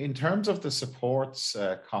 In terms of the supports,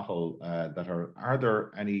 Cathal, that are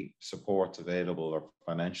there any supports available or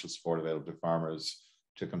financial support available to farmers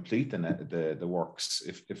to complete the works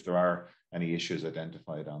if there are any issues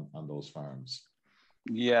identified on those farms?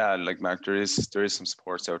 Yeah, like Mark, there is some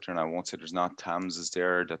supports out there, and I won't say there's not. TAMS is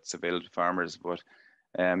there that's available to farmers, but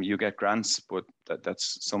you get grants, but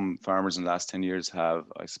that's some farmers in the last 10 years have,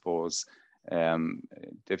 I suppose,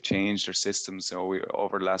 they've changed their systems. So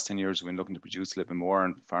over the last 10 years, we've been looking to produce a little bit more,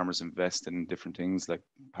 and farmers invest in different things like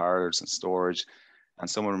parlours and storage, and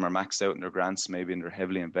some of them are maxed out in their grants maybe, and they're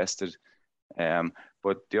heavily invested.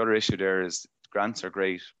 But the other issue there is grants are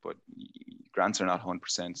great, but grants are not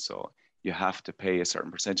 100%. So you have to pay a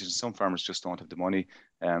certain percentage. Some farmers just don't have the money.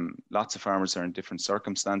 Lots of farmers are in different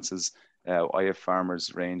circumstances. I have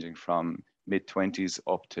farmers ranging from mid-20s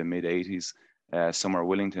up to mid-80s. Some are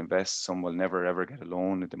willing to invest, some will never ever get a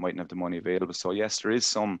loan, they mightn't have the money available. So yes, there is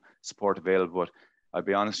some support available, but I'll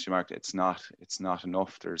be honest with you, Mark, it's not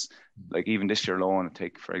enough. There's, like, even this year alone,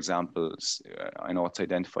 take for example, I know it's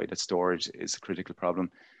identified that storage is a critical problem.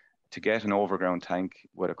 To get an overground tank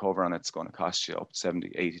with a cover on it's going to cost you up to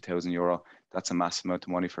 70,000, 80,000 euro. That's a massive amount of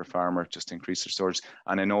money for a farmer just to increase their storage.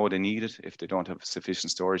 And I know they need it. If they don't have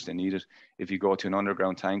sufficient storage, they need it. If you go to an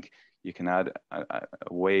underground tank, you can add a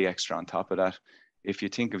way extra on top of that. If you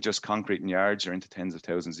think of just concrete in yards, you're into tens of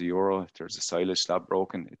thousands of euro. If there's a silage slab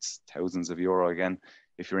broken, it's thousands of euro again.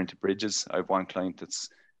 If you're into bridges, I have one client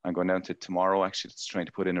I'm going down to tomorrow actually, that's trying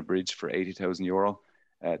to put in a bridge for 80,000 euro.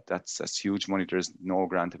 That's huge money. There's no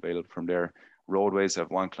grant available from there. Roadways, I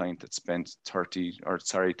have one client that spent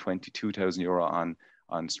 22,000 euro on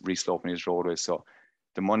resloping his roadways. So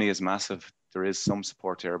the money is massive. There is some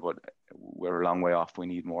support here, but we're a long way off. We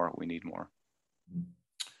need more.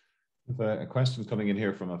 A question coming in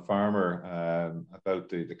here from a farmer about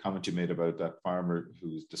the comment you made about that farmer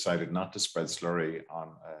who's decided not to spread slurry on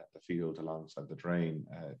the field alongside the drain.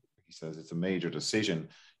 He says it's a major decision.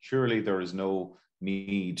 Surely there is no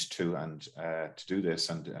need to do this,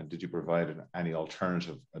 and did you provide any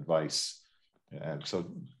alternative advice? So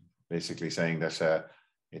basically saying that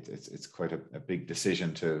it's quite a big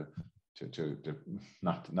decision to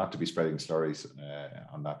not to be spreading slurries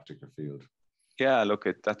on that particular field. Yeah, look,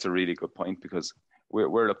 that's a really good point, because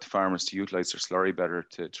we're up to farmers to utilise their slurry better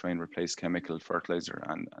to try and replace chemical fertiliser,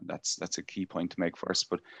 and that's a key point to make first.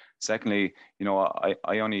 But secondly, you know,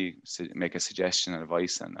 I only make a suggestion and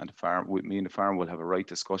advice, and me and the farmer will have a right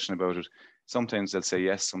discussion about it. Sometimes they'll say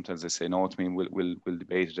yes, sometimes they say no to me, and we'll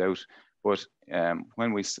debate it out. But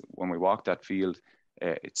when we walk that field,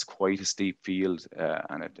 it's quite a steep field,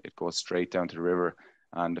 and it goes straight down to the river.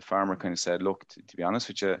 And the farmer kind of said, look, to be honest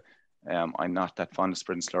with you, I'm not that fond of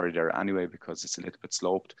spreading slurry there anyway, because it's a little bit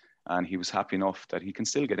sloped. And he was happy enough that he can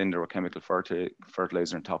still get in there with chemical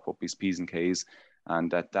fertilizer and top up his P's and K's, and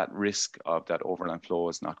that risk of that overland flow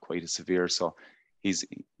is not quite as severe. So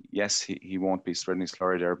he won't be spreading his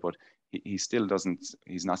slurry there, but he still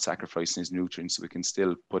he's not sacrificing his nutrients, so we can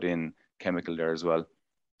still put in chemical there as well.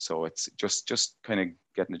 So it's just kind of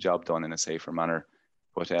getting the job done in a safer manner.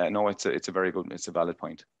 But no, it's a valid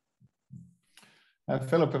point.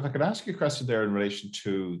 Philip, if I could ask you a question there in relation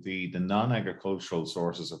to the non-agricultural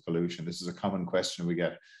sources of pollution. This is a common question we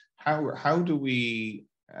get. How do we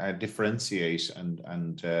differentiate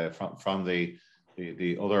and from the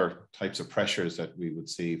other types of pressures that we would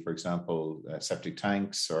see, for example, septic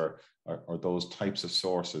tanks or those types of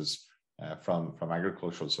sources from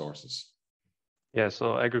agricultural sources? Yeah,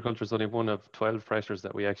 so agriculture is only one of 12 pressures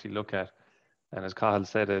that we actually look at. And as Cathal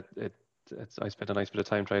said, I spent a nice bit of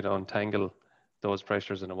time trying to untangle those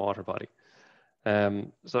pressures in a water body.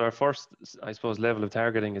 So our first, I suppose, level of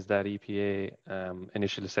targeting is that EPA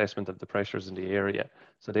initial assessment of the pressures in the area.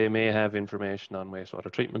 So they may have information on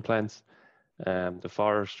wastewater treatment plants, the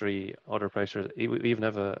forestry, other pressures. We even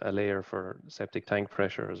have a layer for septic tank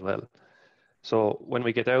pressure as well. So when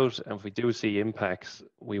we get out and if we do see impacts,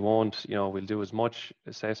 we won't, we'll do as much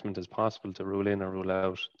assessment as possible to rule in or rule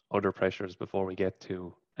out other pressures before we get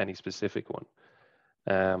to any specific one.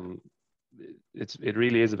 It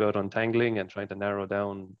really is about untangling and trying to narrow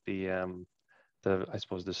down I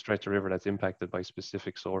suppose the stretch of river that's impacted by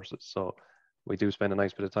specific sources. So we do spend a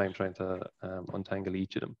nice bit of time trying to untangle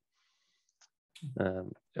each of them.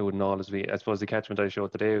 It wouldn't always be, I suppose the catchment I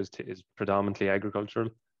showed today is predominantly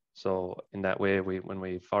agricultural. So in that way, when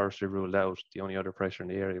we forestry ruled out, the only other pressure in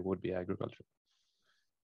the area would be agriculture.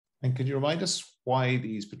 And could you remind us why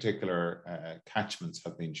these particular catchments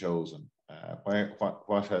have been chosen?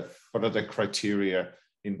 What are the criteria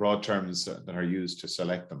in broad terms that are used to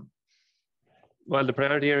select them? Well, the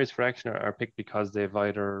priority areas for action are picked because they've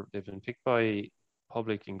been picked by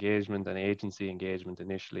public engagement and agency engagement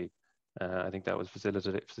initially. I think that was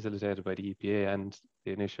facilitated by the EPA and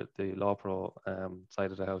the LAWPRO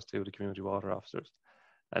side of the house too, the community water officers.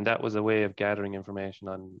 And that was a way of gathering information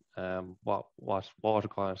on what water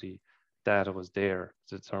quality data was there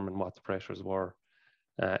to determine what the pressures were.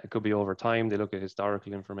 It could be over time, they look at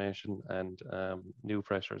historical information and new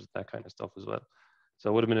pressures, that kind of stuff as well. So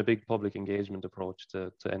it would have been a big public engagement approach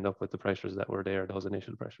to end up with the pressures that were there, those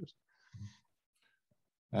initial pressures.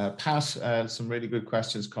 Pat, some really good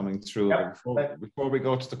questions coming through. Yep. Before we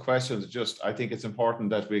go to the questions, I think it's important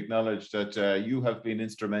that we acknowledge that you have been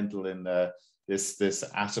instrumental in this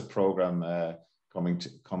ASSAP program coming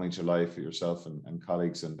to life for yourself and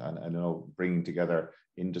colleagues, and I know bringing together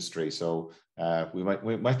industry. So we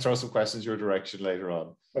might throw some questions your direction later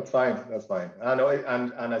on. That's fine. I know,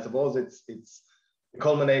 and I suppose it's the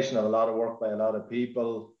culmination of a lot of work by a lot of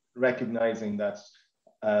people recognizing that.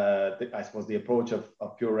 I suppose the approach of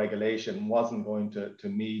pure regulation wasn't going to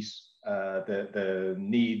meet the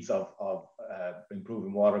needs of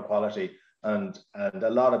improving water quality, and a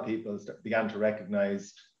lot of people began to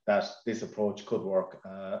recognize that this approach could work,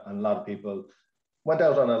 and a lot of people went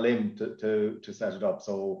out on a limb to set it up.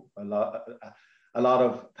 So a lot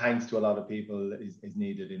of thanks to a lot of people is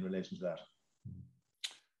needed in relation to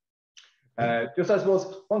that. Just I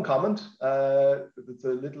suppose one comment, it's a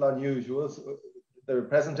little unusual. So, the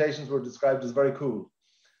presentations were described as very cool.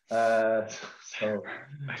 And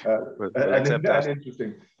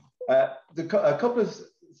interesting. A couple of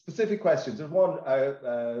specific questions. There's one,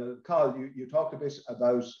 Carl, you talked a bit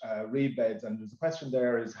about reed beds, and there's a question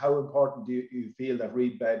there is how important do you feel that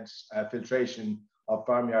reed bed filtration of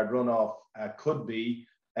farmyard runoff could be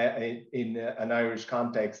in an Irish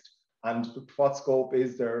context? And what scope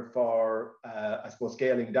is there for, I suppose,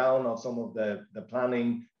 scaling down of some of the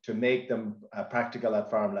planning to make them practical at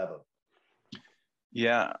farm level?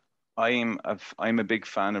 Yeah, I'm a big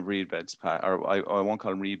fan of reed beds, or I won't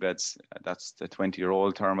call them reed beds. That's the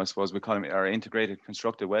 20-year-old term, I suppose. We call them our integrated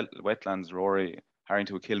constructed wetlands. Rory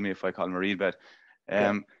Harrington would kill me if I call them a reed bed.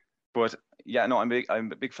 But yeah, no, I'm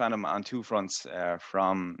a big fan of them on two fronts.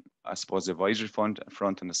 From, I suppose, the advisory front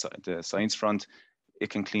and the science front. It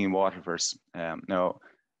can clean water for us. Now,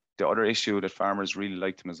 the other issue that farmers really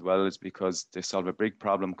like them as well is because they solve a big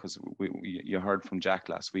problem, because you heard from Jack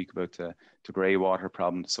last week about the grey water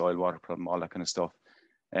problem, the soil water problem, all that kind of stuff.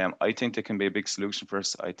 I think they can be a big solution for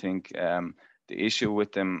us. I think the issue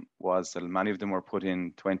with them was that many of them were put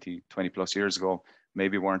in 20 plus years ago,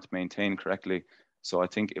 maybe weren't maintained correctly. So I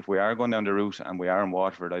think if we are going down the route, and we are in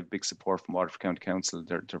Waterford, I have big support from Waterford County Council.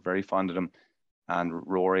 They're very fond of them. And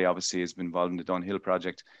Rory obviously has been involved in the Dunhill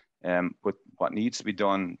project. But what needs to be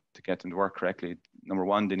done to get them to work correctly, number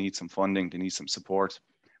one, they need some funding, they need some support.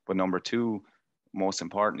 But number two, most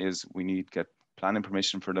important, is we need to get planning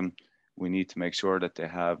permission for them. We need to make sure that they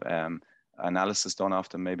have analysis done of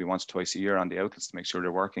them, maybe once or twice a year on the outlets, to make sure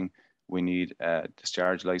they're working. We need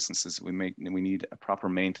discharge licenses. We need a proper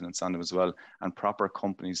maintenance on them as well, and proper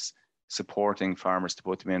companies supporting farmers to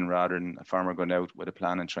put them in, rather than a farmer going out with a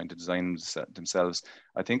plan and trying to design themselves.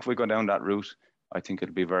 I think if we go down that route, I think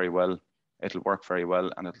it'll work very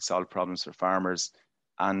well, and it'll solve problems for farmers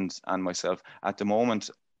and myself. At the moment,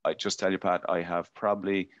 I just tell you, Pat, I've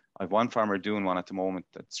one farmer doing one at the moment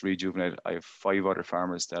that's rejuvenated. I have 5 other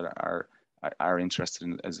farmers that are interested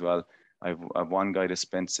in it as well. I've one guy that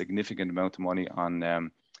spent significant amount of money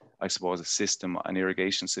on, I suppose, an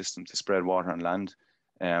irrigation system to spread water on land.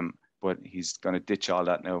 But he's going to ditch all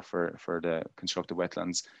that now for the constructed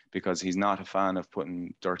wetlands, because he's not a fan of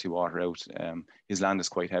putting dirty water out. His land is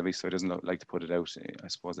quite heavy, so he doesn't like to put it out, I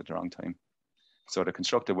suppose, at the wrong time. So the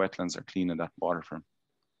constructed wetlands are cleaning that water for them.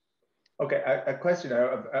 Okay, a question,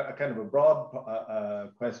 a kind of a broad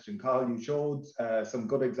question. Carl, you showed some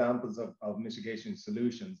good examples of mitigation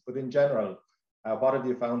solutions, but in general, what have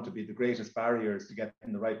you found to be the greatest barriers to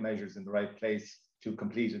getting the right measures in the right place to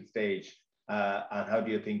completed stage? And how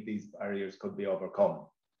do you think these barriers could be overcome?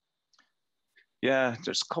 Yeah,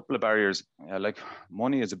 there's a couple of barriers. Like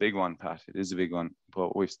money is a big one, Pat. It is a big one,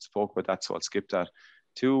 but we've spoke about that, so I'll skip that.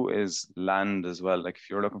 Two is land as well. Like if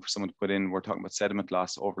you're looking for someone to put in, we're talking about sediment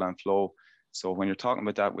loss, overland flow. So when you're talking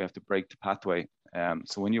about that, we have to break the pathway.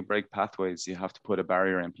 So when you break pathways, you have to put a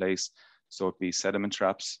barrier in place. So it'd be sediment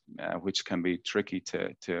traps, which can be tricky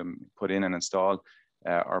to put in and install,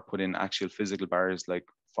 or put in actual physical barriers like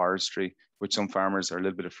forestry, which some farmers are a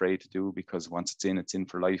little bit afraid to do because once it's in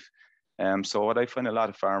for life. So what I find a lot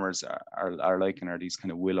of farmers are liking are these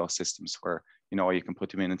kind of willow systems where, you know, you can put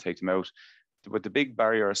them in and take them out. But the big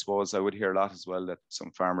barrier, I suppose, I would hear a lot as well that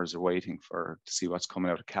some farmers are waiting to see what's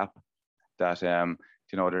coming out of CAP. That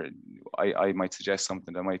you know, I might suggest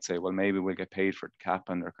something. They might say, well, maybe we'll get paid for the CAP,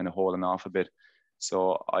 and they're kind of holding off a bit.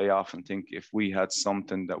 So I often think if we had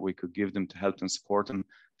something that we could give them to help them support them,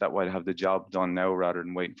 that would have the job done now rather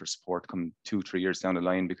than waiting for support come 2-3 years down the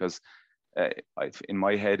line. Because in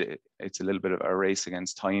my head, it's a little bit of a race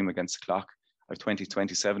against time, against the clock. I have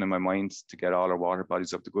 2027 in my mind to get all our water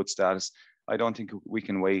bodies up to good status. I don't think we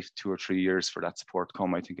can wait 2 or 3 years for that support to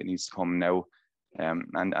come. I think it needs to come now.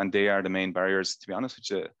 And they are the main barriers. To be honest with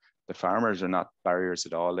you, the farmers are not barriers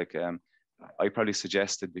at all. Like I probably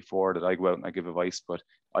suggested before that I go out and I give advice, but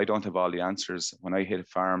I don't have all the answers. When I hit a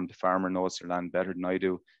farm, the farmer knows their land better than I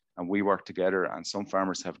do. And we work together, and some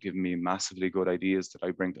farmers have given me massively good ideas that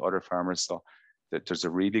I bring to other farmers. So that there's a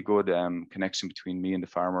really good connection between me and the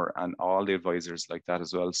farmer and all the advisors like that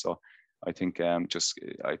as well. So I think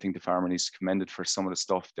I think the farmer needs to be commended for some of the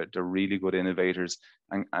stuff that they're really good innovators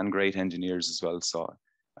and great engineers as well. So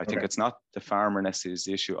I think it's not the farmer necessarily is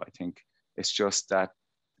the issue. I think it's just that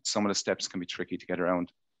some of the steps can be tricky to get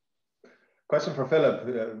around. Question for Philip.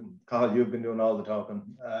 Cathal, you've been doing all the talking.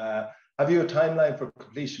 Have you a timeline for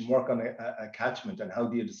completion work on a catchment, and how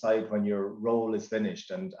do you decide when your role is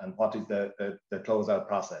finished, and what is the closeout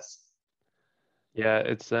process? Yeah,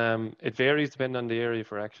 it varies depending on the area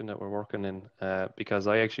for action that we're working in. Because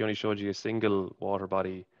I actually only showed you a single water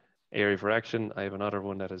body area for action. I have another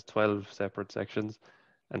one that has 12 separate sections,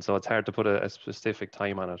 and so it's hard to put a specific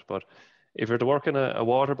time on it. But if you're to work in a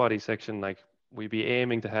water body section, like we'd be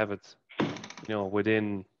aiming to have it, you know,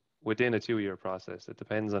 within a 2-year process. It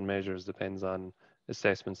depends on measures, depends on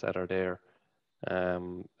assessments that are there,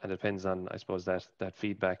 and it depends on, I suppose, that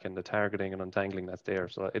feedback and the targeting and untangling that's there.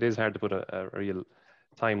 So it is hard to put a real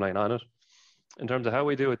timeline on it. In terms of how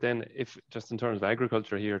we do it then, if just in terms of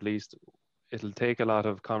agriculture here at least, it'll take a lot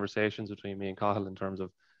of conversations between me and Cathal in terms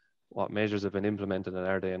of what measures have been implemented and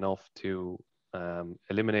are they enough to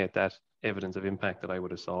eliminate that evidence of impact that I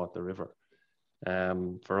would have saw at the river.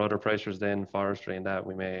 For other pressures then, forestry and that,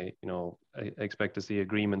 we may, you know, expect to see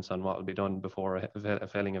agreements on what will be done before a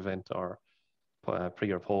felling event or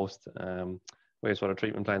pre or post. Wastewater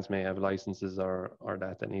treatment plants may have licenses or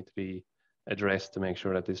that need to be addressed to make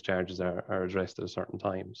sure that discharges are addressed at a certain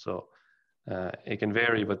time. So it can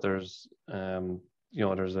vary, but there's, you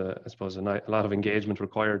know, there's I suppose a lot of engagement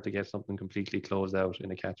required to get something completely closed out in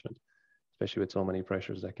a catchment, especially with so many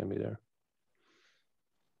pressures that can be there.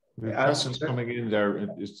 The questions coming in there,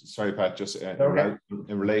 sorry Pat, just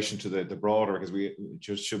in relation to the broader, because we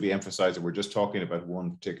just should be emphasizing we're just talking about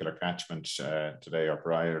one particular catchment today, our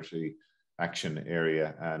priority action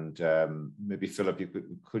area. And maybe Philip,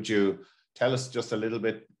 could you tell us just a little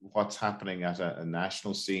bit what's happening at a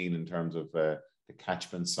national scene in terms of the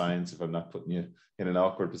catchment science, if I'm not putting you in an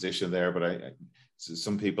awkward position there, but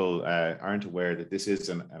some people aren't aware that this is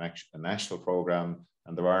a national program,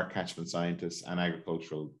 and there are catchment scientists and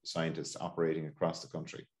agricultural scientists operating across the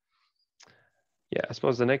country. Yeah, I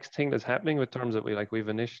suppose the next thing that's happening with terms of we've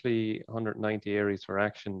initially 190 areas for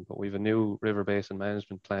action, but we've a new river basin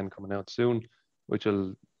management plan coming out soon, which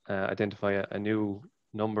will identify a new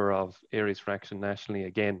number of areas for action nationally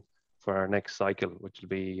again for our next cycle, which will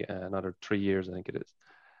be another 3 years, I think it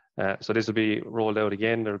is. So this will be rolled out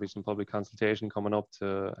again. There will be some public consultation coming up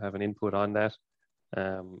to have an input on that.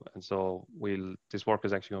 And so this work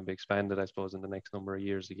is actually going to be expanded, I suppose, in the next number of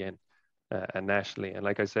years again, and nationally. And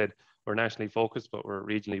like I said, we're nationally focused, but we're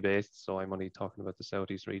regionally based. So I'm only talking about the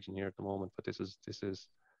Southeast region here at the moment, but this is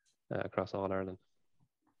across all Ireland.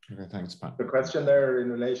 Okay, thanks, Pat. The question there in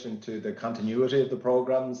relation to the continuity of the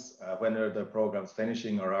programs, when are the programs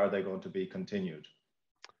finishing, or are they going to be continued?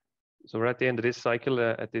 So we're at the end of this cycle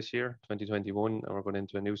at this year, 2021, and we're going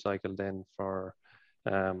into a new cycle then for,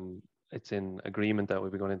 it's in agreement that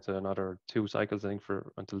we'll be going into another 2 cycles, I think,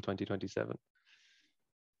 for until 2027.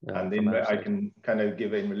 And I can kind of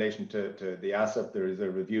give in relation to the ASSAP, there is a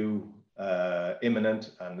review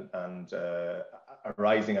imminent, and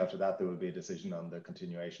arising after that, there will be a decision on the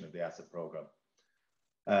continuation of the ASSAP program.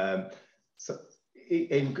 So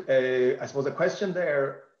I suppose a question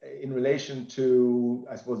there in relation to,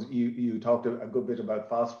 I suppose you talked a good bit about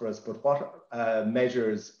phosphorus, but what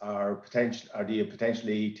measures do you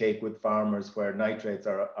potentially take with farmers where nitrates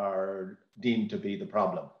are deemed to be the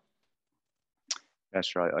problem? Yeah,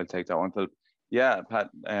 sure, I'll take that one, Phil. Yeah, Pat,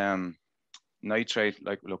 nitrate,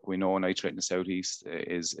 like, look, we know nitrate in the southeast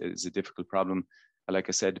is a difficult problem. Like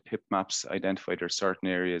I said, the PIP maps identified there are certain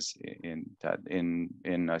areas in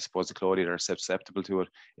I suppose the Clodagh that are susceptible to it.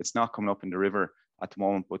 It's not coming up in the river at the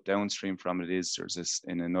moment, but downstream from it there's this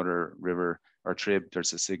in another river or trib,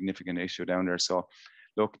 there's a significant issue down there. So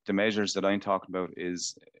look, the measures that I'm talking about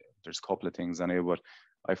there's a couple of things anyway, but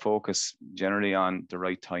I focus generally on the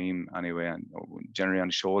right time anyway, and generally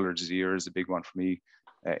on shoulders of the year is a big one for me.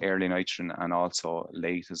 Early nitrogen and also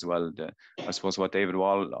late as well. I suppose what David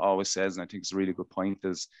Wall always says, and I think it's a really good point,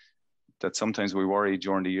 is that sometimes we worry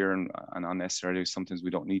during the year and unnecessarily sometimes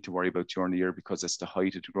we don't need to worry about during the year because it's the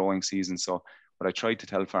height of the growing season. So what I try to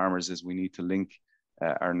tell farmers is we need to link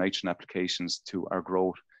our nitrogen applications to our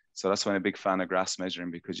growth. So that's why I'm a big fan of grass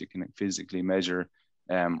measuring, because you can physically measure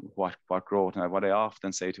what growth. And what I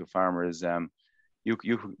often say to a farmer is,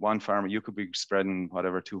 one farmer, you could be spreading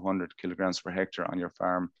whatever 200 kilograms per hectare on your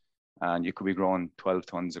farm, and you could be growing 12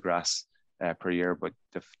 tons of grass per year, but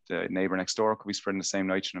the neighbor next door could be spreading the same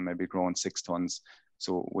nitrogen and maybe growing 6 tons.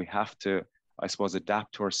 So we have to, I suppose,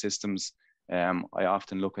 adapt to our systems. I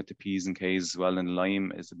often look at the P's and K's as well, and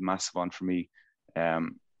lime is a massive one for me.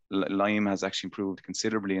 Lime has actually improved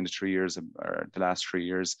considerably in the last 3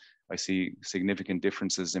 years. I see significant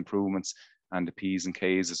differences, improvements, and the P's and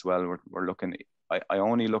K's as well. We're looking. I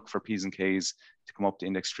only look for P's and K's to come up to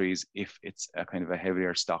index trees if it's a kind of a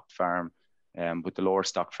heavier stocked farm. But the lower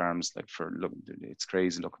stock farms, it's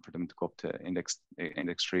crazy looking for them to go up to index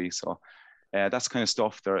tree. So that's kind of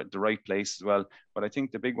stuff. They're at the right place as well. But I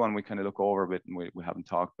think the big one we kind of look over a bit, and we haven't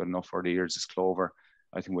talked about enough over the years, is clover.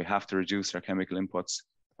 I think we have to reduce our chemical inputs,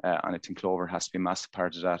 and I think clover has to be a massive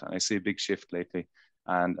part of that. And I see a big shift lately.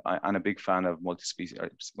 And I'm a big fan of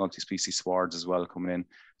multi-species swards as well coming in.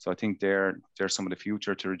 So I think they're some of the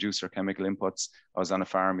future to reduce our chemical inputs. I was on a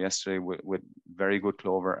farm yesterday with very good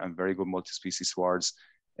clover and very good multi-species swards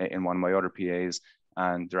in one of my other PAs,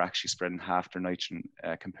 and they're actually spreading half their nitrogen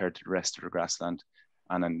compared to the rest of their grassland.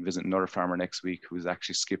 And I'm visiting another farmer next week who's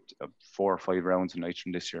actually skipped 4 or 5 rounds of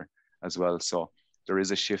nitrogen this year as well. So there is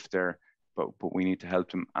a shift there, but we need to help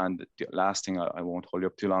them. And the last thing, I won't hold you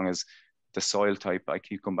up too long, is the soil type. I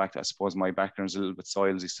keep coming back to, I suppose my background is a little bit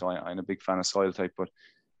soilsy, so I'm a big fan of soil type, but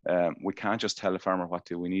we can't just tell a farmer what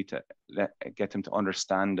to do. We need to get them to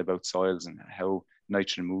understand about soils and how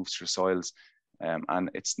nitrogen moves through soils. And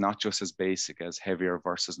it's not just as basic as heavier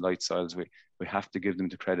versus light soils. We have to give them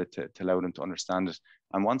the credit to allow them to understand it.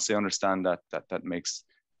 And once they understand that makes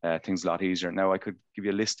things a lot easier. Now, I could give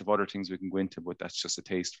you a list of other things we can go into, but that's just a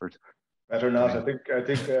taste for it. Better not. I think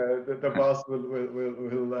the boss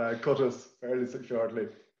will cut us fairly shortly.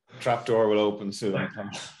 Trapdoor will open soon.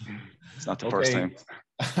 It's not the first time.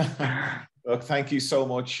 Look, thank you so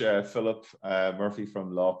much, Philip Murphy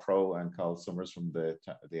from LAWPRO and Cathal Somers from the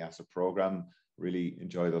ASSAP programme. Really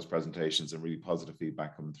enjoy those presentations and really positive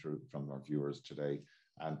feedback coming through from our viewers today.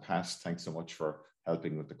 And Pat, thanks so much for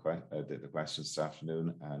helping with the questions this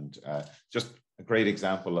afternoon. And just a great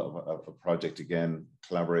example of a project, again,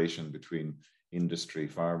 collaboration between industry,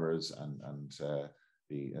 farmers, and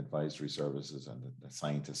the advisory services and the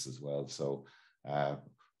scientists as well. So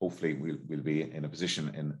hopefully we'll be in a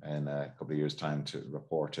position in a couple of years' time to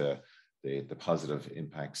report the positive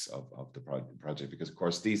impacts of the project, because of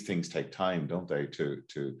course these things take time, don't they,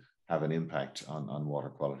 to have an impact on water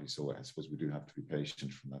quality. So I suppose we do have to be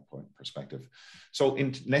patient from that perspective. So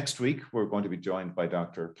next week, we're going to be joined by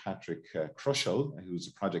Dr. Patrick Crushell, who's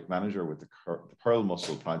a project manager with the Pearl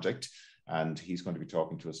Mussel Project. And he's going to be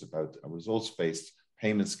talking to us about a results-based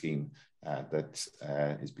payment scheme that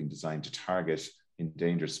is being designed to target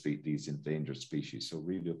these endangered species. So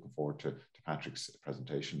really looking forward to Patrick's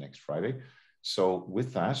presentation next Friday. So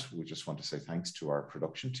with that, we just want to say thanks to our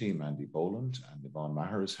production team, Andy Boland and Yvonne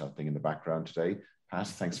Mahers, helping in the background today. Pat,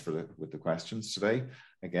 thanks with the questions today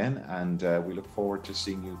again, and we look forward to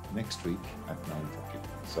seeing you next week at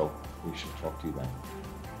 9:30. So we shall talk to you then.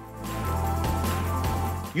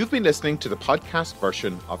 You've been listening to the podcast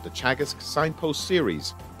version of the Teagasc Signpost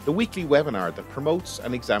Series, the weekly webinar that promotes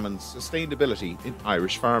and examines sustainability in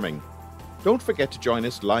Irish farming. Don't forget to join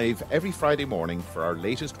us live every Friday morning for our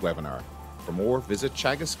latest webinar. For more, visit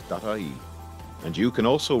teagasc.ie. And you can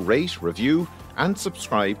also rate, review, and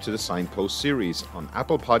subscribe to the Signpost Series on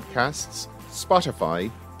Apple Podcasts, Spotify,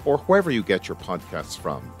 or wherever you get your podcasts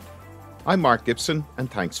from. I'm Mark Gibson, and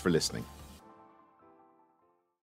thanks for listening.